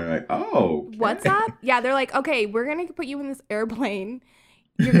young girl, and you're like, okay. What's up? Yeah, they're like, okay, we're gonna put you in this airplane,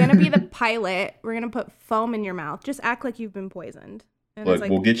 you're gonna be the pilot, we're gonna put foam in your mouth, just act like you've been poisoned. And look,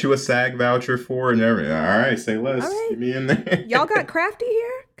 we'll get you a SAG voucher for it and everything. All right, say less. Right. Get me in there. Y'all got crafty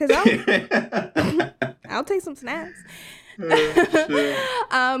here? Because I'll take some snacks. But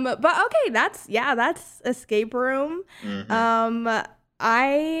okay, that's Escape Room.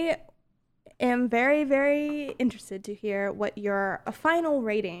 I am very, very interested to hear what your final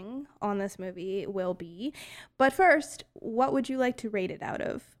rating on this movie will be. But first, what would you like to rate it out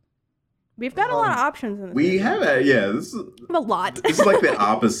of? We've got a lot of options in this movie. We have that, this is a lot. This is like the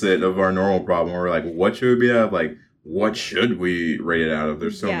opposite of our normal problem where we're like, what should we be out of? Like, what should we rate it out of?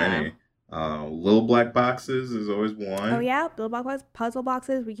 There's so many. Little black boxes is always one. Oh yeah, little black boxes, puzzle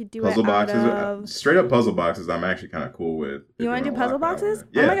boxes. We could do puzzle it boxes. out of... Straight up puzzle boxes. I'm actually kind of cool with. You want to do puzzle boxes?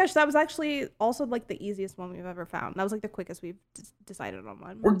 Yeah. Oh my gosh, that was actually also like the easiest one we've ever found. That was like the quickest we've decided on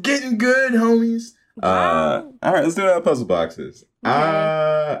one. We're getting good, homies. Wow. All right, let's do it out of puzzle boxes. Okay.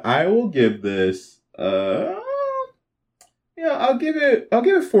 I will give this. I'll give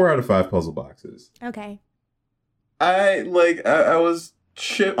it 4 out of 5 puzzle boxes. Okay. I was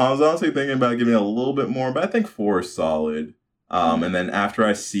honestly thinking about giving it a little bit more, but I think 4 is solid. And then after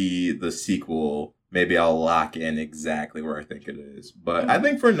I see the sequel, maybe I'll lock in exactly where I think it is. But I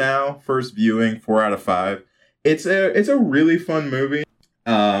think for now, first viewing, 4 out of 5. It's a really fun movie.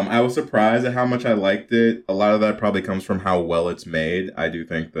 I was surprised at how much I liked it. A lot of that probably comes from how well it's made. I do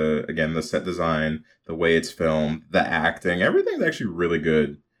think the set design, the way it's filmed, the acting, everything's actually really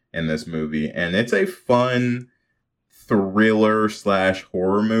good in this movie. And it's a fun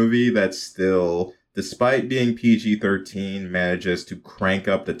thriller/horror movie that still, despite being PG-13, manages to crank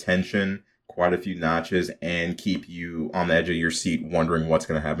up the tension quite a few notches and keep you on the edge of your seat wondering what's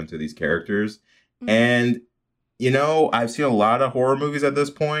going to happen to these characters. And I've seen a lot of horror movies at this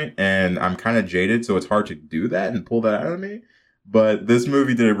point, and I'm kind of jaded, so it's hard to do that and pull that out of me. But this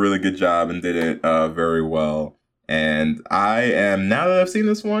movie did a really good job and did it very well. And I am, now that I've seen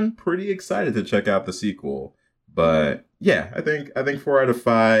this one, pretty excited to check out the sequel. But yeah, I think 4 out of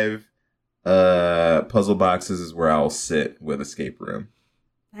 5 puzzle boxes is where I'll sit with Escape Room.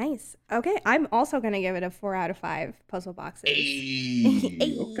 Nice. Okay, I'm also gonna give it a 4 out of 5 puzzle boxes.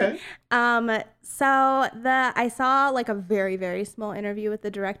 Hey, okay. So I saw like a very, very small interview with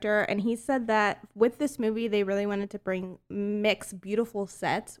the director, and he said that with this movie they really wanted to mix beautiful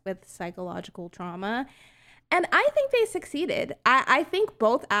sets with psychological trauma. And I think they succeeded. I think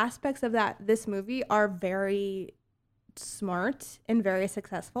both aspects of this movie are very smart and very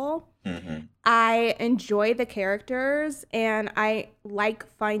successful. Mm-hmm. I enjoy the characters, and I like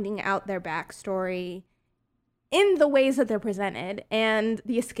finding out their backstory in the ways that they're presented. And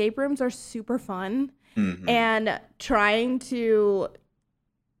the escape rooms are super fun. Mm-hmm. And trying to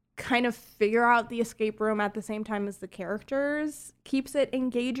kind of figure out the escape room at the same time as the characters keeps it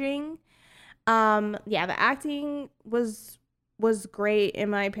engaging. Yeah, the acting was great in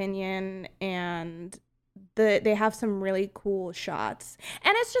my opinion, and they have some really cool shots,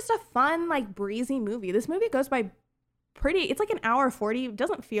 and it's just a fun, like, breezy movie. This movie goes by it's like an hour 40. It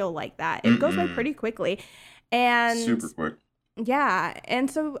doesn't feel like that. It goes by pretty quickly, and super quick. Yeah, and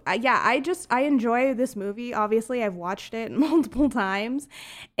so I enjoy this movie. Obviously, I've watched it multiple times,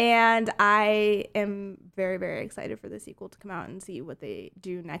 and I am very, very excited for the sequel to come out and see what they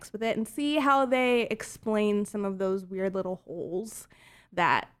do next with it, and see how they explain some of those weird little holes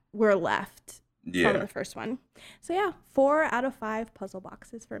that were left from the first one. So yeah, 4 out of 5 puzzle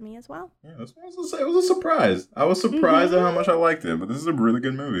boxes for me as well. Yeah, it was a surprise. I was surprised at how much I liked it, but this is a really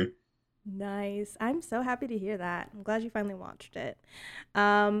good movie. Nice. I'm so happy to hear that. I'm glad you finally watched it.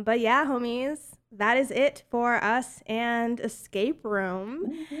 But yeah, homies, that is it for us and Escape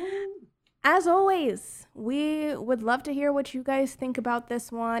Room. Mm-hmm. As always, we would love to hear what you guys think about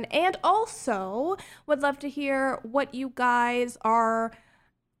this one, and also would love to hear what you guys are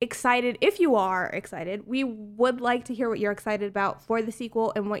excited. If you are excited, we would like to hear what you're excited about for the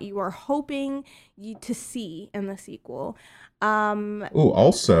sequel and what you are hoping to see in the sequel.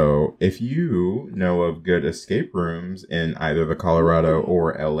 Also, if you know of good escape rooms in either the Colorado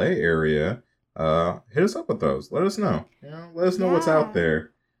or LA area, hit us up with those. Let us know. Let us know what's out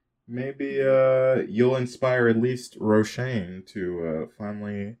there. Maybe you'll inspire at least Roshane to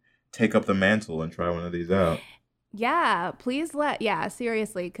finally take up the mantle and try one of these out. Yeah, please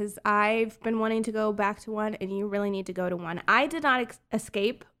seriously, because I've been wanting to go back to one, and you really need to go to one. I did not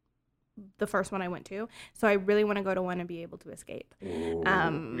escape the first one I went to, so I really want to go to one and be able to escape. Ooh,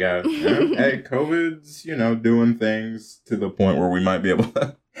 yeah. Hey, COVID's doing things to the point where we might be able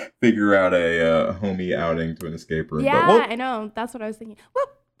to figure out a homie outing to an escape room. Yeah, I know, that's what I was thinking.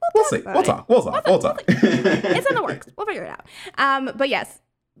 We'll see. We'll talk. It's in the works. We'll figure it out. But yes,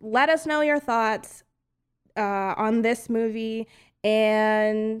 let us know your thoughts on this movie,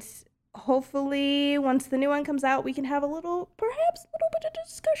 and hopefully once the new one comes out, we can have perhaps a little bit of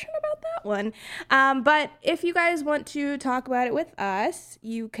discussion about that one. But if you guys want to talk about it with us,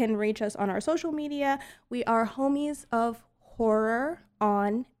 you can reach us on our social media. We are Homies of Horror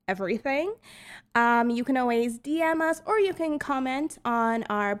on everything. You can always DM us, or you can comment on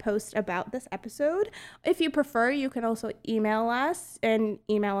our post about this episode. If you prefer, you can also email us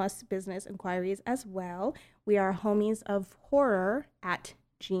business inquiries as well. We are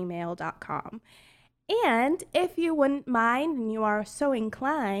homiesofhorror@gmail.com. And if you wouldn't mind and you are so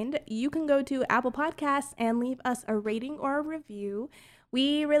inclined, you can go to Apple Podcasts and leave us a rating or a review.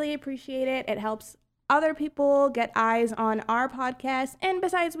 We really appreciate it. It helps other people get eyes on our podcast, and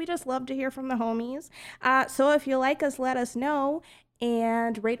besides, we just love to hear from the homies. So if you like us, let us know,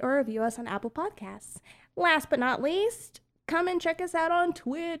 and rate or review us on Apple Podcasts. Last but not least, come and check us out on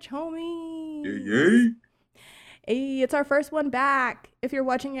Twitch, homies. Yay. Hey, it's our first one back. If you're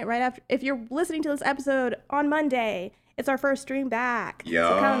watching it if you're listening to this episode on Monday, it's our first stream back. Yeah.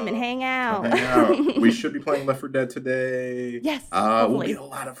 So come and hang out. We should be playing Left 4 Dead today. Yes. We'll get a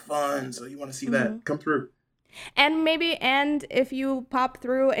lot of fun. So you want to see that? Come through. And if you pop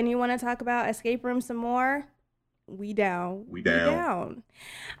through and you want to talk about Escape Room some more, we down.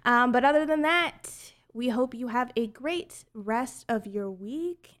 But other than that, we hope you have a great rest of your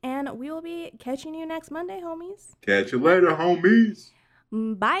week, and we will be catching you next Monday, homies. Catch you later, homies.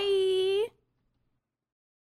 Bye.